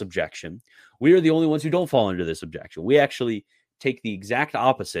under this objection, we are the only ones who don't fall under this objection. We actually take the exact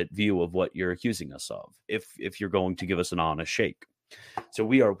opposite view of what you're accusing us of, if you're going to give us an honest shake. So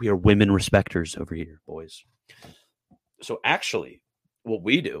we are women respecters over here, boys. So actually, what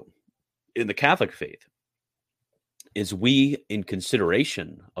we do in the Catholic faith is we, in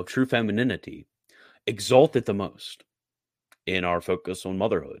consideration of true femininity, exalt it the most in our focus on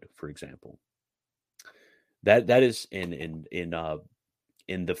motherhood, for example. That is in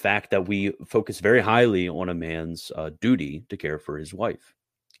the fact that we focus very highly on a man's duty to care for his wife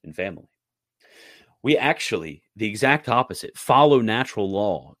and family. We actually, the exact opposite, follow natural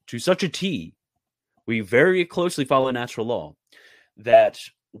law to such a T. We very closely follow natural law that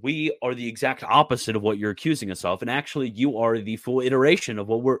we are the exact opposite of what you're accusing us of, and actually, you are the full iteration of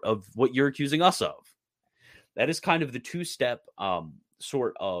what you're accusing us of. That is kind of the two-step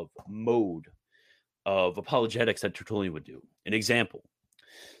sort of mode of apologetics that Tertullian would do. An example.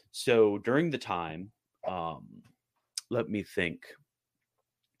 So during the time, let me think.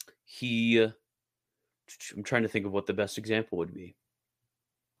 I'm trying to think of what the best example would be.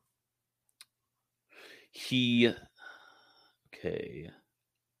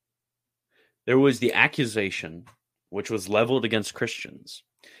 There was the accusation, which was leveled against Christians,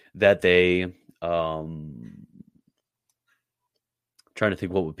 that they, trying to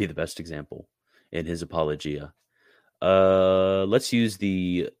think what would be the best example in his Apologia. Let's use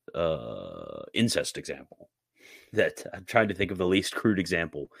the incest example. That I'm trying to think of the least crude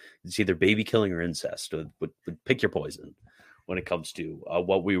example. It's either baby killing or incest. Would pick your poison when it comes to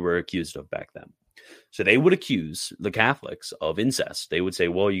what we were accused of back then. So they would accuse the Catholics of incest. They would say,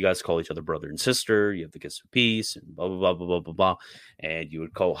 well, you guys call each other brother and sister. You have the kiss of peace and blah, blah, blah, blah, blah, blah, blah. And you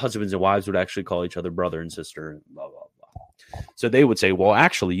would call husbands and wives would actually call each other brother and sister and blah, blah, blah. So they would say, well,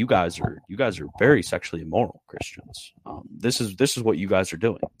 actually, you guys are very sexually immoral Christians. This is what you guys are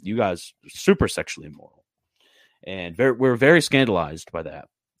doing. You guys are super sexually immoral. And we're very scandalized by that.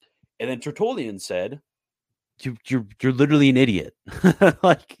 And then Tertullian said, you're literally an idiot.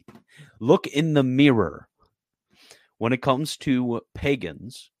 Like, look in the mirror. When it comes to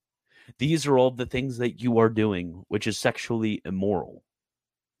pagans, these are all the things that you are doing, which is sexually immoral.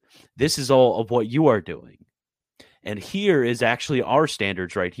 This is all of what you are doing. And here is actually our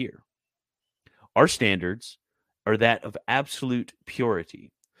standards right here. Our standards are that of absolute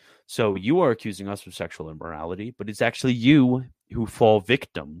purity. So you are accusing us of sexual immorality, but it's actually you who fall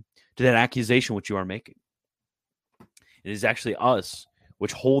victim to that accusation which you are making. It is actually us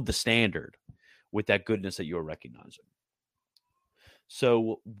which hold the standard with that goodness that you are recognizing.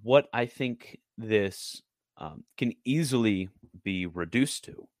 So what I think this can easily be reduced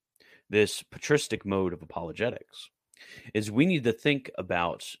to, this patristic mode of apologetics, is we need to think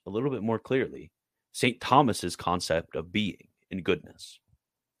about a little bit more clearly St. Thomas's concept of being and goodness.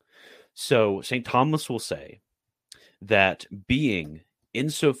 So St. Thomas will say that being,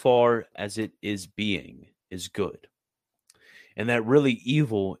 insofar as it is being, is good. And that really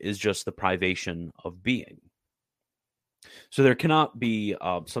evil is just the privation of being. So there cannot be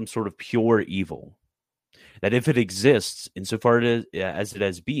some sort of pure evil. That if it exists, insofar as it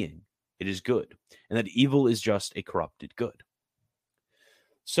has being, it is good. And that evil is just a corrupted good.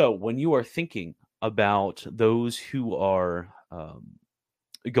 So when you are thinking about those who are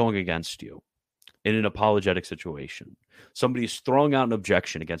going against you in an apologetic situation, somebody is throwing out an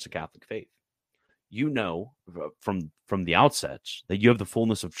objection against the Catholic faith, you know from the outset that you have the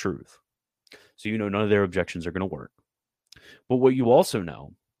fullness of truth. So you know none of their objections are going to work. But what you also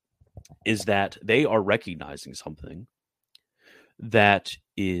know is that they are recognizing something that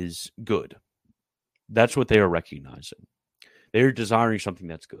is good. That's what they are recognizing. They are desiring something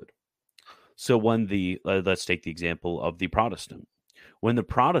that's good. So when let's take the example of the Protestant. When the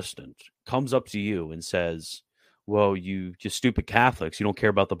Protestant comes up to you and says, well, you just stupid Catholics, you don't care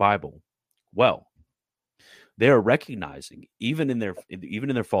about the Bible. Well, they are recognizing even in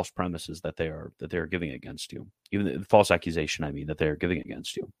their false premises that they are giving against you, even the false accusation, I mean, that they are giving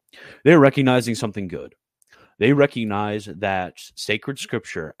against you. They're recognizing something good. They recognize that sacred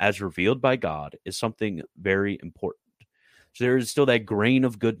scripture as revealed by God is something very important. So there is still that grain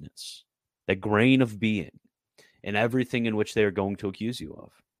of goodness, that grain of being in everything in which they are going to accuse you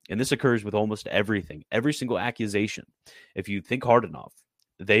of. And this occurs with almost everything, every single accusation. If you think hard enough,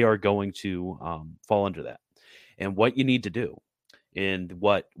 they are going to fall under that. And what you need to do, and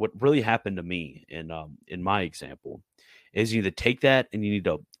what really happened to me in my example, is you need to take that and you need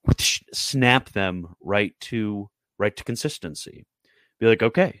to snap them right to consistency. Be like,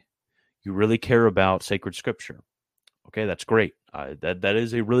 okay, you really care about sacred scripture. Okay, that's great. That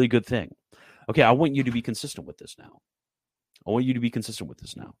is a really good thing. Okay, I want you to be consistent with this now.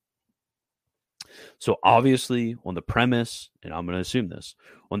 So obviously, on the premise, and I'm going to assume this,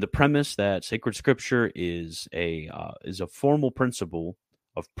 on the premise that sacred scripture is a formal principle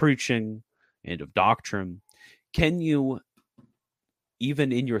of preaching and of doctrine, can you,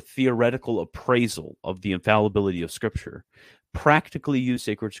 even in your theoretical appraisal of the infallibility of scripture, practically use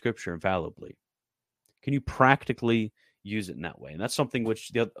sacred scripture infallibly? Can you practically use it in that way? And that's something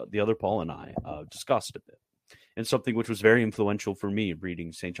which the other Paul and I discussed a bit, and something which was very influential for me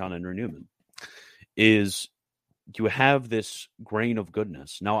reading St. John Henry Newman, is you have this grain of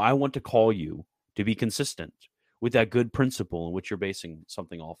goodness. Now, I want to call you to be consistent with that good principle in which you're basing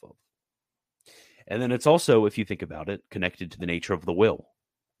something off of. And then it's also, if you think about it, connected to the nature of the will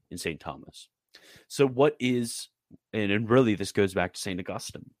in St. Thomas. So what is, and really this goes back to St.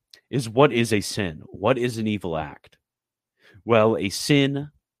 Augustine, is what is a sin? What is an evil act? Well, a sin,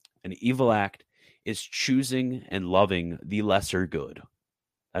 an evil act, is choosing and loving the lesser good.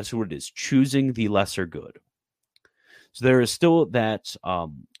 That's what it is, choosing the lesser good. So there is still that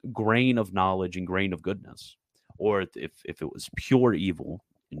grain of knowledge and grain of goodness. Or if it was pure evil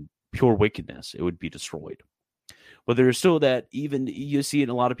and pure wickedness, it would be destroyed. But there's still that, even you see it in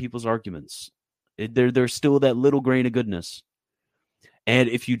a lot of people's arguments, there's still that little grain of goodness. And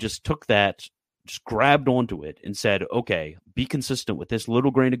if you just took that, just grabbed onto it and said, okay, be consistent with this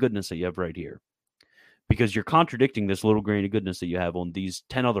little grain of goodness that you have right here, because you're contradicting this little grain of goodness that you have on these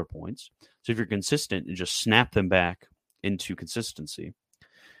 10 other points. So if you're consistent and just snap them back into consistency,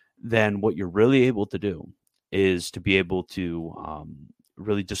 then what you're really able to do is to be able to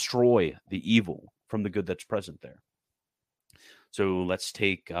really destroy the evil from the good that's present there. So let's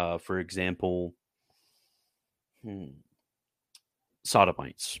take, for example,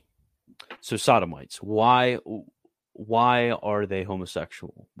 sodomites. So sodomites, why are they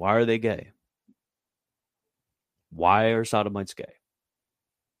homosexual? Why are they gay? Why are sodomites gay?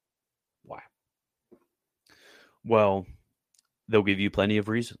 Why? Well, they'll give you plenty of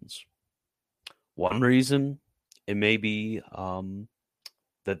reasons. One reason, it may be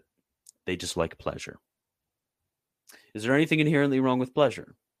that they just like pleasure. Is there anything inherently wrong with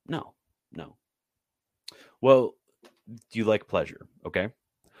pleasure? No. Well, do you like pleasure? Okay.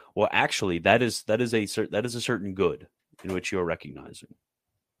 Well, actually, that is a certain good in which you are recognizing.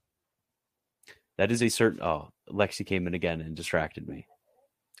 That is a certain. Oh, Lexi came in again and distracted me.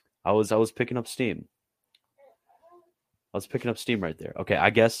 I was picking up steam. I was picking up steam right there. Okay,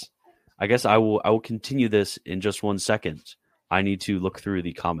 I guess I will continue this in just 1 second. I need to look through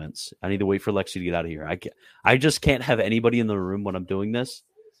the comments. I need to wait for Lexi to get out of here. I just can't have anybody in the room when I'm doing this.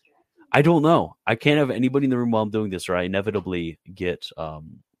 I don't know. I can't have anybody in the room while I'm doing this, or I inevitably get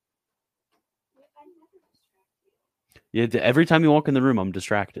yeah, every time you walk in the room, I'm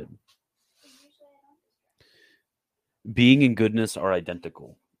distracted. Being and goodness are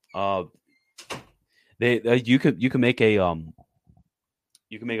identical. You can make a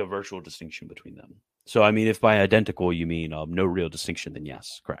virtual distinction between them. So I mean, if by identical you mean no real distinction, then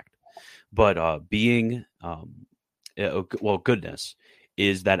yes, correct. But being, goodness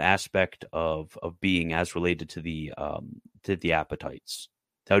is that aspect of being as related to the appetites.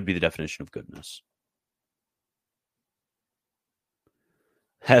 That would be the definition of goodness.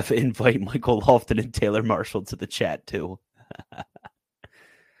 Have invite Michael Lofton and Taylor Marshall to the chat too.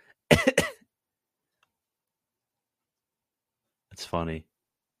 That's funny.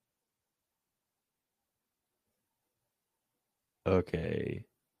 Okay.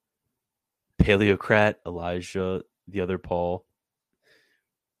 Paleocrat, Elijah, the other Paul.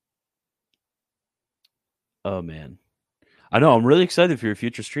 Oh man. I know, I'm really excited for your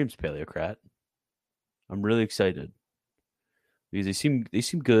future streams, Paleocrat. I'm really excited because they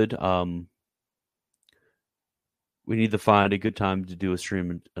seem good. We need to find a good time to do a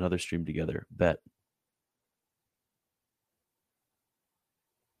stream, another stream together. Bet.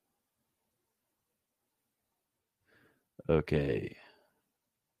 Okay.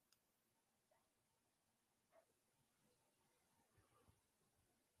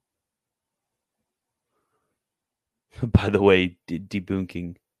 By the way,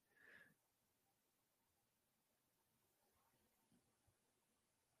 debunking.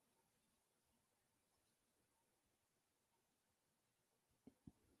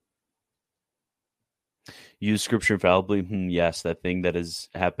 Use scripture infallibly. Yes, that thing that has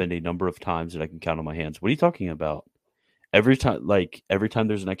happened a number of times that I can count on my hands. What are you talking about? Every time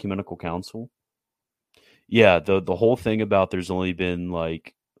there's an ecumenical council. Yeah, the whole thing about there's only been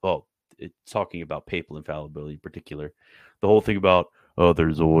it's talking about papal infallibility in particular. The whole thing about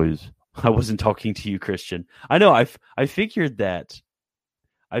there's always. I wasn't talking to you, Christian. I know. I figured that.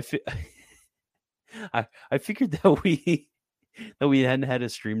 I fi- I figured that we hadn't had a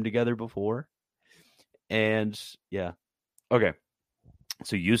stream together before, and yeah. Okay.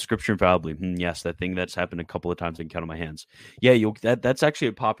 So use scripture infallibly. Yes, that thing that's happened a couple of times I can count on my hands. Yeah, that's actually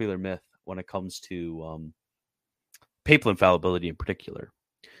a popular myth when it comes to papal infallibility in particular.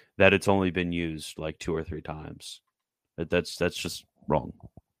 That it's only been used like 2 or 3 times. That's just wrong.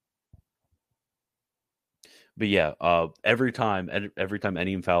 But yeah, every time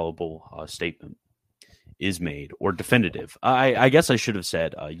any infallible statement is made or definitive, I guess I should have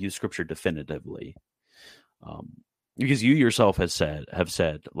said use scripture definitively. Because you yourself have said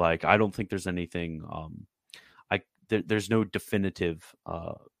like I don't think there's anything there's no definitive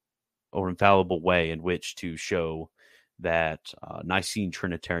or infallible way in which to show that Nicene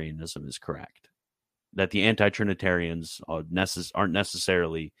Trinitarianism is correct, that the anti-Trinitarians aren't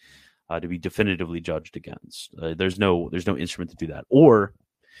necessarily to be definitively judged against. There's no instrument to do that. Or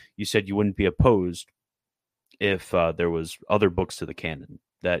you said you wouldn't be opposed if there was other books to the canon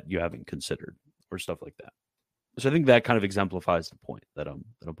that you haven't considered or stuff like that. So I think that kind of exemplifies the point that I'm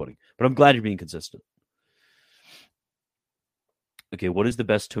putting. But I'm glad you're being consistent. Okay, what is the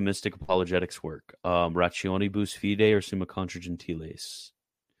best Thomistic apologetics work? Rationibus Fide or Summa Contra Gentiles?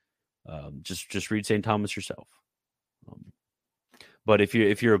 Just read St. Thomas yourself. But if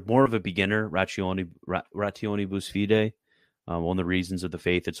you're more of a beginner, Rationibus Fide, on the reasons of the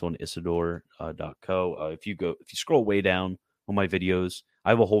faith, it's on Isidore.co. If you scroll way down on my videos,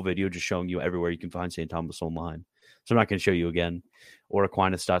 I have a whole video just showing you everywhere you can find St. Thomas online. So I'm not going to show you again. Or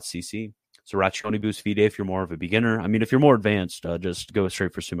Aquinas.cc. So Rationibus Fide if you're more of a beginner. I mean, if you're more advanced, just go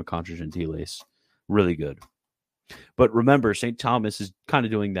straight for Summa Contra Gentiles. Really good. But remember, St. Thomas is kind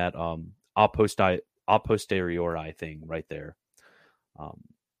of doing that a posteriori thing right there.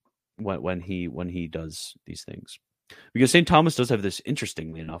 When he does these things. Because St. Thomas does have this,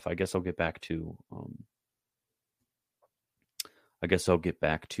 interestingly enough, I guess I'll get back to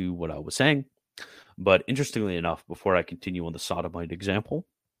what I was saying. But interestingly enough, before I continue on the sodomite example,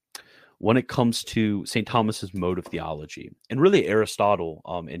 when it comes to St. Thomas's mode of theology, and really Aristotle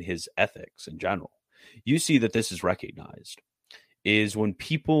in his ethics in general, you see that this is recognized, is when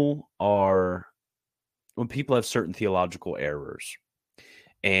people have certain theological errors,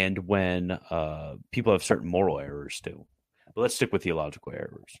 and when people have certain moral errors too. But let's stick with theological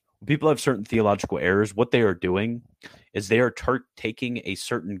errors. When people have certain theological errors, what they are doing is they are taking a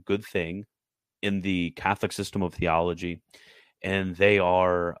certain good thing in the Catholic system of theology, and they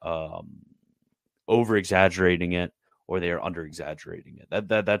are over exaggerating it, or they are under exaggerating it.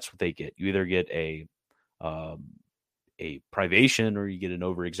 That's what they get. You either get a privation, or you get an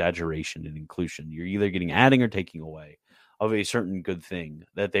over exaggeration and inclusion. You're either getting adding or taking away of a certain good thing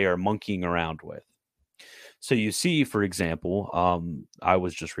that they are monkeying around with. So you see, for example, I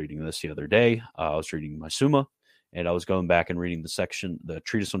was just reading this the other day. I was reading my Summa, and I was going back and reading the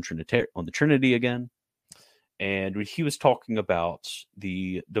treatise on the Trinity again. And he was talking about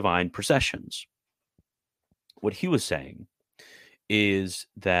the divine processions. What he was saying is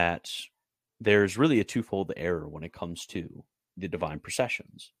that there's really a twofold error when it comes to the divine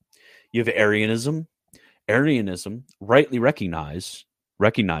processions. You have Arianism. Arianism rightly recognizes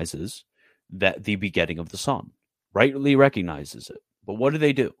that the begetting of the Son, rightly recognizes it. But what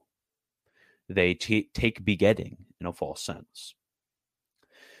do? They take begetting in a false sense.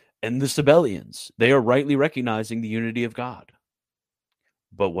 And the Sabellians, they are rightly recognizing the unity of God.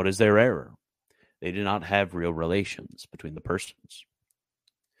 But what is their error? They do not have real relations between the persons.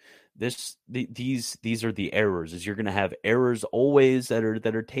 These are the errors. Is you're going to have errors always that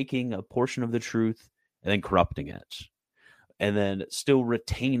are taking a portion of the truth and then corrupting it. and then still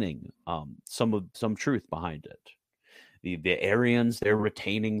retaining some truth behind it. The Arians, they're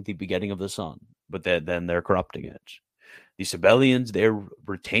retaining the begetting of the Son, but then they're corrupting it. The Sabellians, they're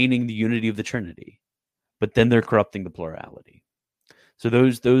retaining the unity of the Trinity, but then they're corrupting the plurality. So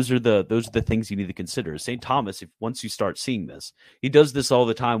those are the things you need to consider. St. Thomas, if once you start seeing this, he does this all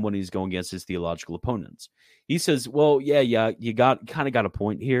the time when he's going against his theological opponents. He says, "Well, yeah, you kind of got a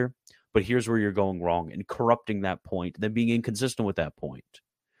point here, but here's where you're going wrong," and corrupting that point, then being inconsistent with that point.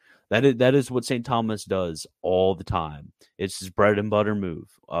 That is what St. Thomas does all the time. It's his bread and butter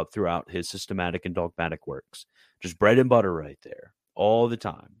move throughout his systematic and dogmatic works. Just bread and butter right there all the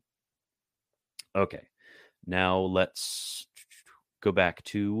time. Okay, now let's go back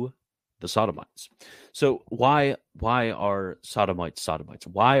to the Sodomites. So why are Sodomites Sodomites?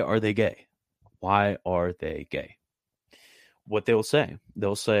 Why are they gay? Why are they gay? What they'll say,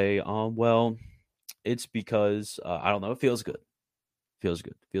 well, it's because I don't know, it feels good. Feels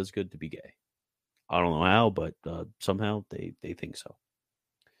good to be gay. I don't know how, but somehow they think so.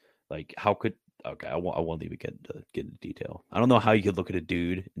 Like, how could I won't even get into detail. I don't know how you could look at a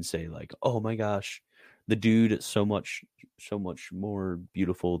dude and say like, oh my gosh, the dude is so much more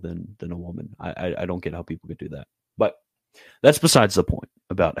beautiful than a woman. I don't get how people could do that. But that's besides the point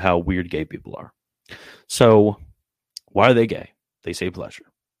about how weird gay people are. So why are they gay? They say pleasure.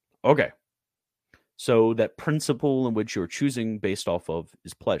 Okay. So that principle in which you're choosing based off of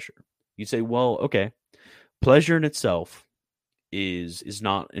is pleasure. You say, well, okay, pleasure in itself is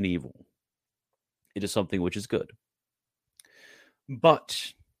not an evil. It is something which is good.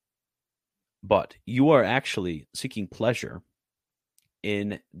 But you are actually seeking pleasure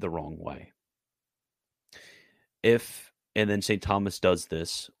in the wrong way. And then St. Thomas does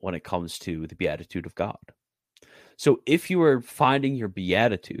this when it comes to the beatitude of God. So if you are finding your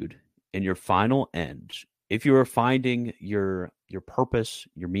beatitude in your final end, if you are finding your purpose,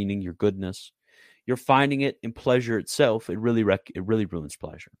 your meaning, your goodness, you're finding it in pleasure itself, it really ruins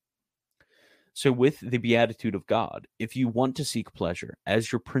pleasure. So with the beatitude of God, if you want to seek pleasure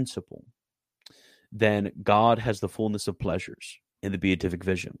as your principle, then God has the fullness of pleasures in the beatific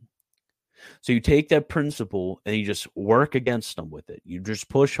vision. So you take that principle and you just work against them with it. You just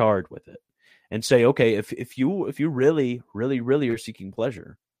push hard with it and say, okay, if you really are seeking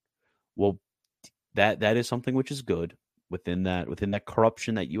pleasure, well, that is something which is good within that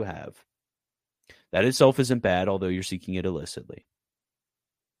corruption that you have. That itself isn't bad, although you're seeking it illicitly.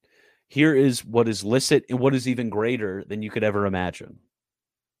 Here is what is licit and what is even greater than you could ever imagine.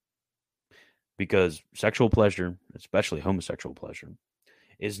 Because sexual pleasure, especially homosexual pleasure,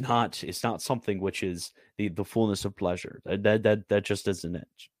 it's not something which is the fullness of pleasure. That just isn't it.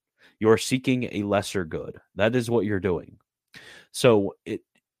 You're seeking a lesser good. That is what you're doing. So it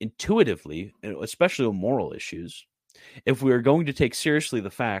intuitively, especially on moral issues, if we are going to take seriously the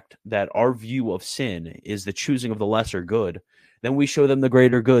fact that our view of sin is the choosing of the lesser good, then we show them the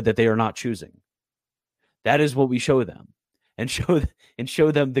greater good that they are not choosing. That is what we show them, and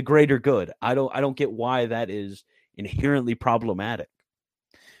show them the greater good. I don't get why that is inherently problematic.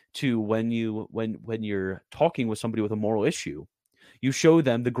 To when you're talking with somebody with a moral issue, you show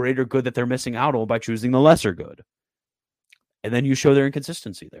them the greater good that they're missing out on by choosing the lesser good. And then you show their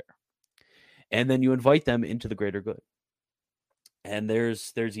inconsistency there. And then you invite them into the greater good. And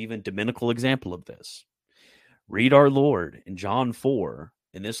there's even dominical example of this. Read our Lord in John 4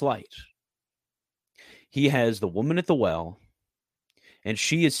 in this light. He has the woman at the well, and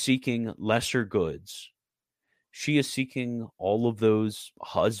she is seeking lesser goods. She is seeking all of those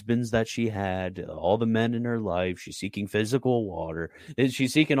husbands that she had, all the men in her life. She's seeking physical water.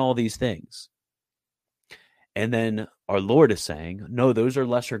 She's seeking all these things. And then our Lord is saying, no, those are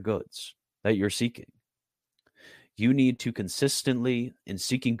lesser goods that you're seeking. You need to consistently, in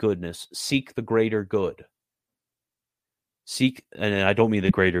seeking goodness, seek the greater good. Seek, and I don't mean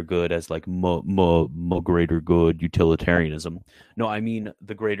the greater good as like greater good utilitarianism. No, I mean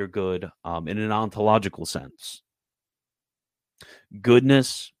the greater good in an ontological sense.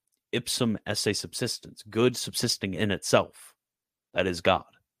 Goodness, ipsum esse subsistens, good subsisting in itself. That is God.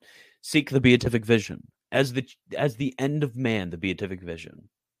 Seek the beatific vision as the end of man, the beatific vision.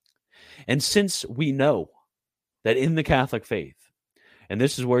 And since we know that in the Catholic faith, and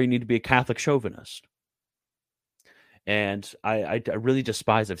this is where you need to be a Catholic chauvinist, and I really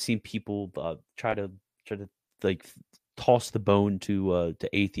despise. I've seen people try to like toss the bone to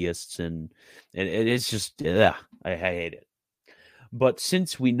atheists, and it's just I hate it. But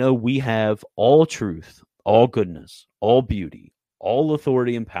since we know we have all truth, all goodness, all beauty, all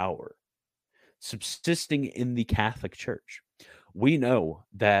authority and power subsisting in the Catholic Church, we know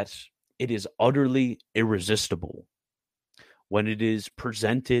that it is utterly irresistible when it is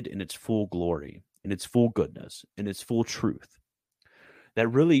presented in its full glory, in its full goodness, in its full truth, that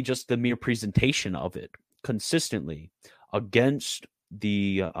really just the mere presentation of it consistently against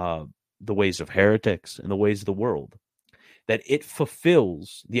the ways of heretics and the ways of the world, that it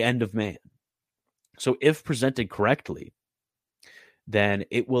fulfills the end of man. So if presented correctly, then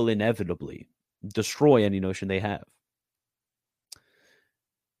it will inevitably destroy any notion they have.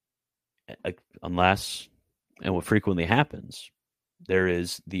 Unless, and what frequently happens, there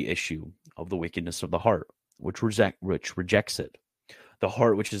is the issue of the wickedness of the heart, which rejects it. The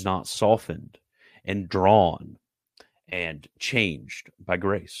heart which is not softened and drawn and changed by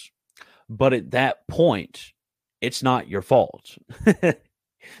grace. But at that point, it's not your fault.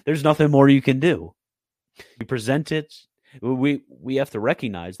 There's nothing more you can do. You present it. We have to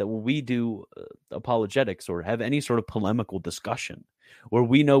recognize that when we do apologetics or have any sort of polemical discussion where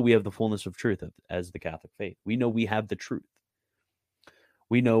we know we have the fullness of truth as the Catholic faith, we know we have the truth.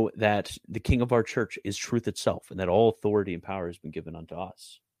 We know that the King of our church is truth itself and that all authority and power has been given unto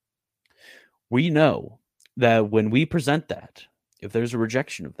us. We know that when we present that, if there's a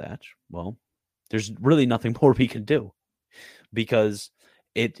rejection of that, well, there's really nothing more we can do, because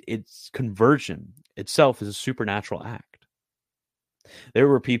its conversion itself is a supernatural act. There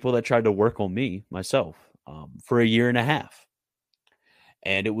were people that tried to work on me, myself, for a year and a half.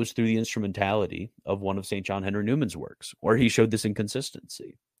 And it was through the instrumentality of one of St. John Henry Newman's works, where he showed this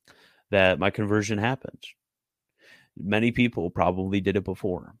inconsistency, that my conversion happened. Many people probably did it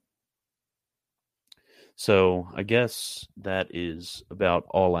before. So I guess that is about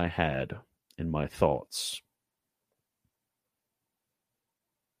all I had in my thoughts.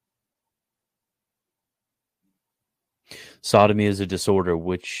 Sodomy is a disorder,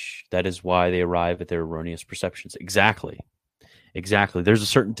 that is why they arrive at their erroneous perceptions. Exactly. There's a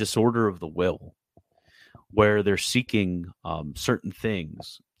certain disorder of the will where they're seeking certain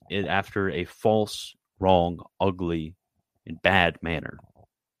things after a false, wrong, ugly, and bad manner.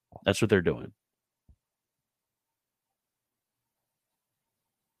 That's what they're doing.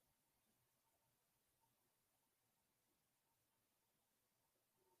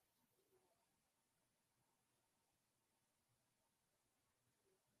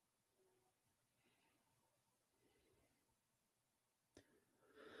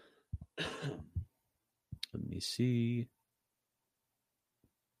 Let me see.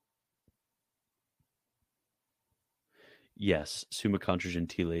 Yes, Summa Contra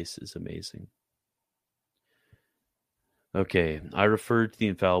Gentiles is amazing. Okay, I referred to the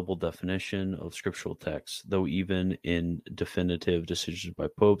infallible definition of scriptural texts, though even in definitive decisions by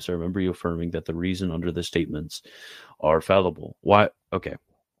popes, I remember you affirming that the reason under the statements are fallible. Why? Okay.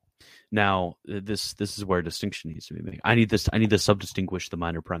 Now, this is where a distinction needs to be made. I need to subdistinguish the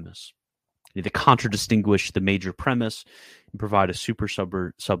minor premise. I need to contradistinguish the major premise and provide a super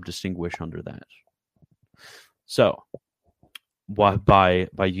subdistinguish under that. So, by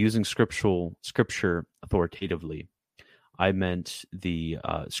using scripture authoritatively, I meant the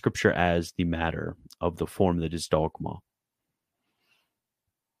scripture as the matter of the form that is dogma.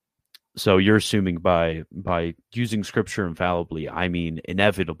 So you're assuming by using scripture infallibly, I mean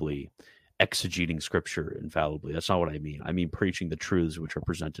inevitably exegeting scripture infallibly. That's not what I mean. I mean preaching the truths which are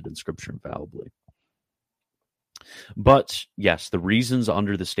presented in scripture infallibly. But yes, the reasons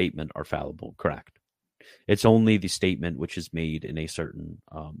under the statement are fallible, correct. It's only the statement which is made in a certain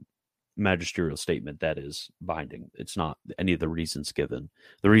magisterial statement that is binding. It's not any of the reasons given.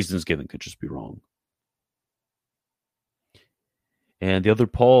 The reasons given could just be wrong. And the other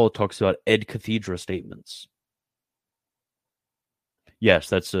Paul talks about ed cathedra statements. Yes,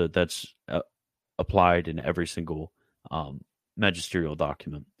 that's applied in every single magisterial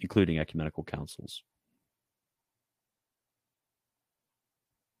document, including ecumenical councils.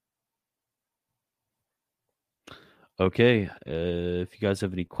 Okay, if you guys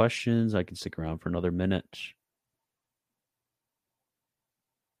have any questions, I can stick around for another minute.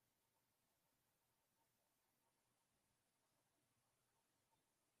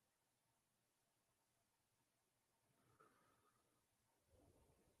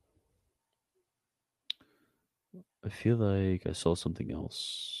 I feel like I saw something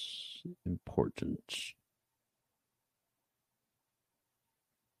else important.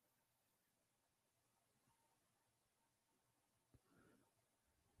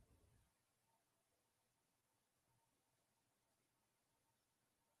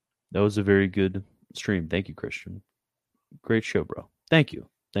 That was a very good stream. Thank you, Christian. Great show, bro. Thank you.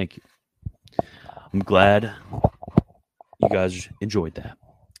 I'm glad you guys enjoyed that.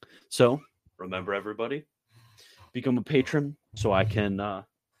 So, remember, everybody, become a patron so I can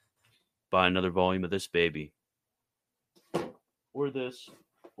buy another volume of this baby. or this,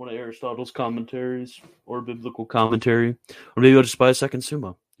 one of Aristotle's commentaries, or a biblical commentary, or maybe I'll just buy a second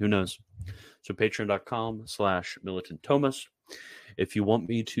sumo. Who knows? So patreon.com/Militant Thomas if you want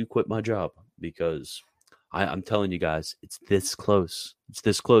me to quit my job, because I'm telling you guys, it's this close. It's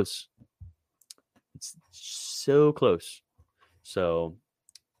this close. It's so close. So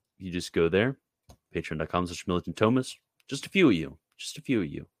you just go there, patreon.com/Militant Thomas. Just a few of you.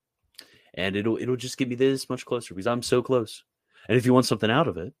 And it'll just get me this much closer because I'm so close. And if you want something out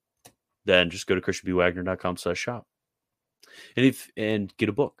of it, then just go to christianbwagner.com/shop and get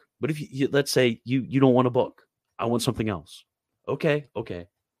a book. But if you let's say you don't want a book, I want something else. Okay.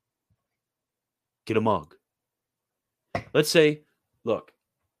 Get a mug. Let's say, look,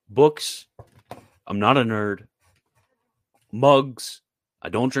 books, I'm not a nerd. Mugs, I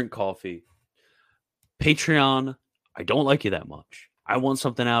don't drink coffee. Patreon, I don't like you that much. I want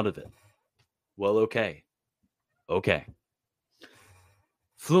something out of it. Well, okay.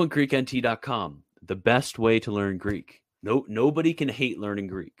 FluentGreekNT.com, the best way to learn Greek. Nobody can hate learning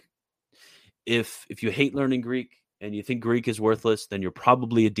Greek. If you hate learning Greek and you think Greek is worthless, then you're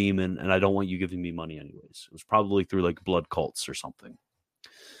probably a demon, and I don't want you giving me money anyways. It was probably through like blood cults or something.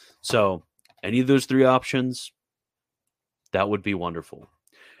 So any of those three options, that would be wonderful.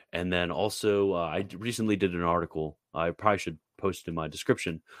 And then also, I recently did an article. I probably should post in my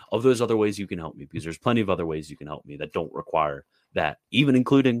description of those other ways you can help me, because there's plenty of other ways you can help me that don't require that, even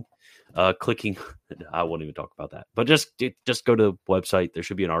including clicking. I won't even talk about that, but just go to the website. There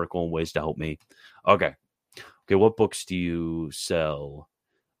should be an article on ways to help me. Okay. What books do you sell?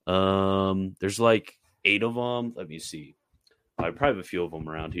 There's like 8 of them. Let me see. I probably have a few of them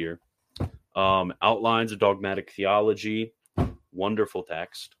around here. Outlines of Dogmatic Theology. Wonderful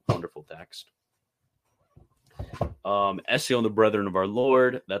text. Essay on the Brethren of our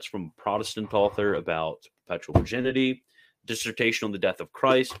Lord. That's from a Protestant author about perpetual virginity. Dissertation on the Death of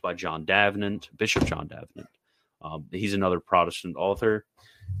Christ by John Davenant, Bishop John Davenant. He's another Protestant author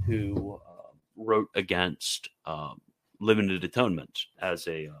who wrote against limited atonement as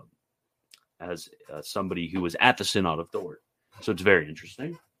somebody who was at the Synod of Dort. So it's very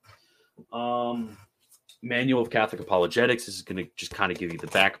interesting. Manual of Catholic Apologetics. This is going to just kind of give you the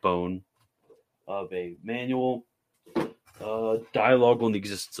backbone of a manual. Dialogue on the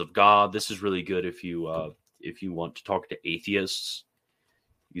Existence of God. This is really good if you want to talk to atheists.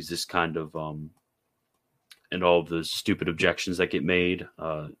 Use this kind of and all of the stupid objections that get made.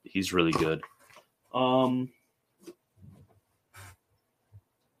 He's really good.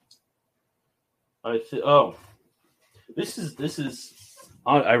 This is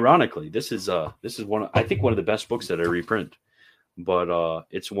ironically, this is one of the best books that I reprint, but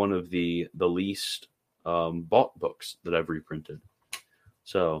it's one of the least bought books that I've reprinted.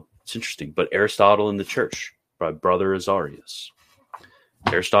 So it's interesting. But Aristotle in the Church by Brother Azarias.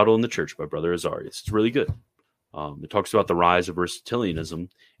 It's really good. It talks about the rise of Aristotelianism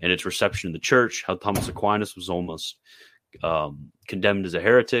and its reception in the church, how Thomas Aquinas was almost condemned as a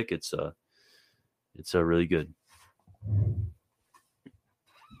heretic. It's really good.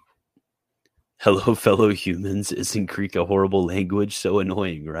 Hello, fellow humans. Isn't Greek a horrible language? So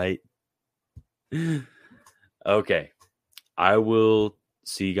annoying, right? Okay. I will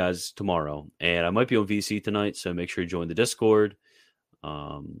see you guys tomorrow. And I might be on VC tonight, so make sure you join the Discord.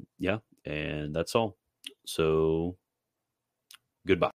 And that's all. So, goodbye.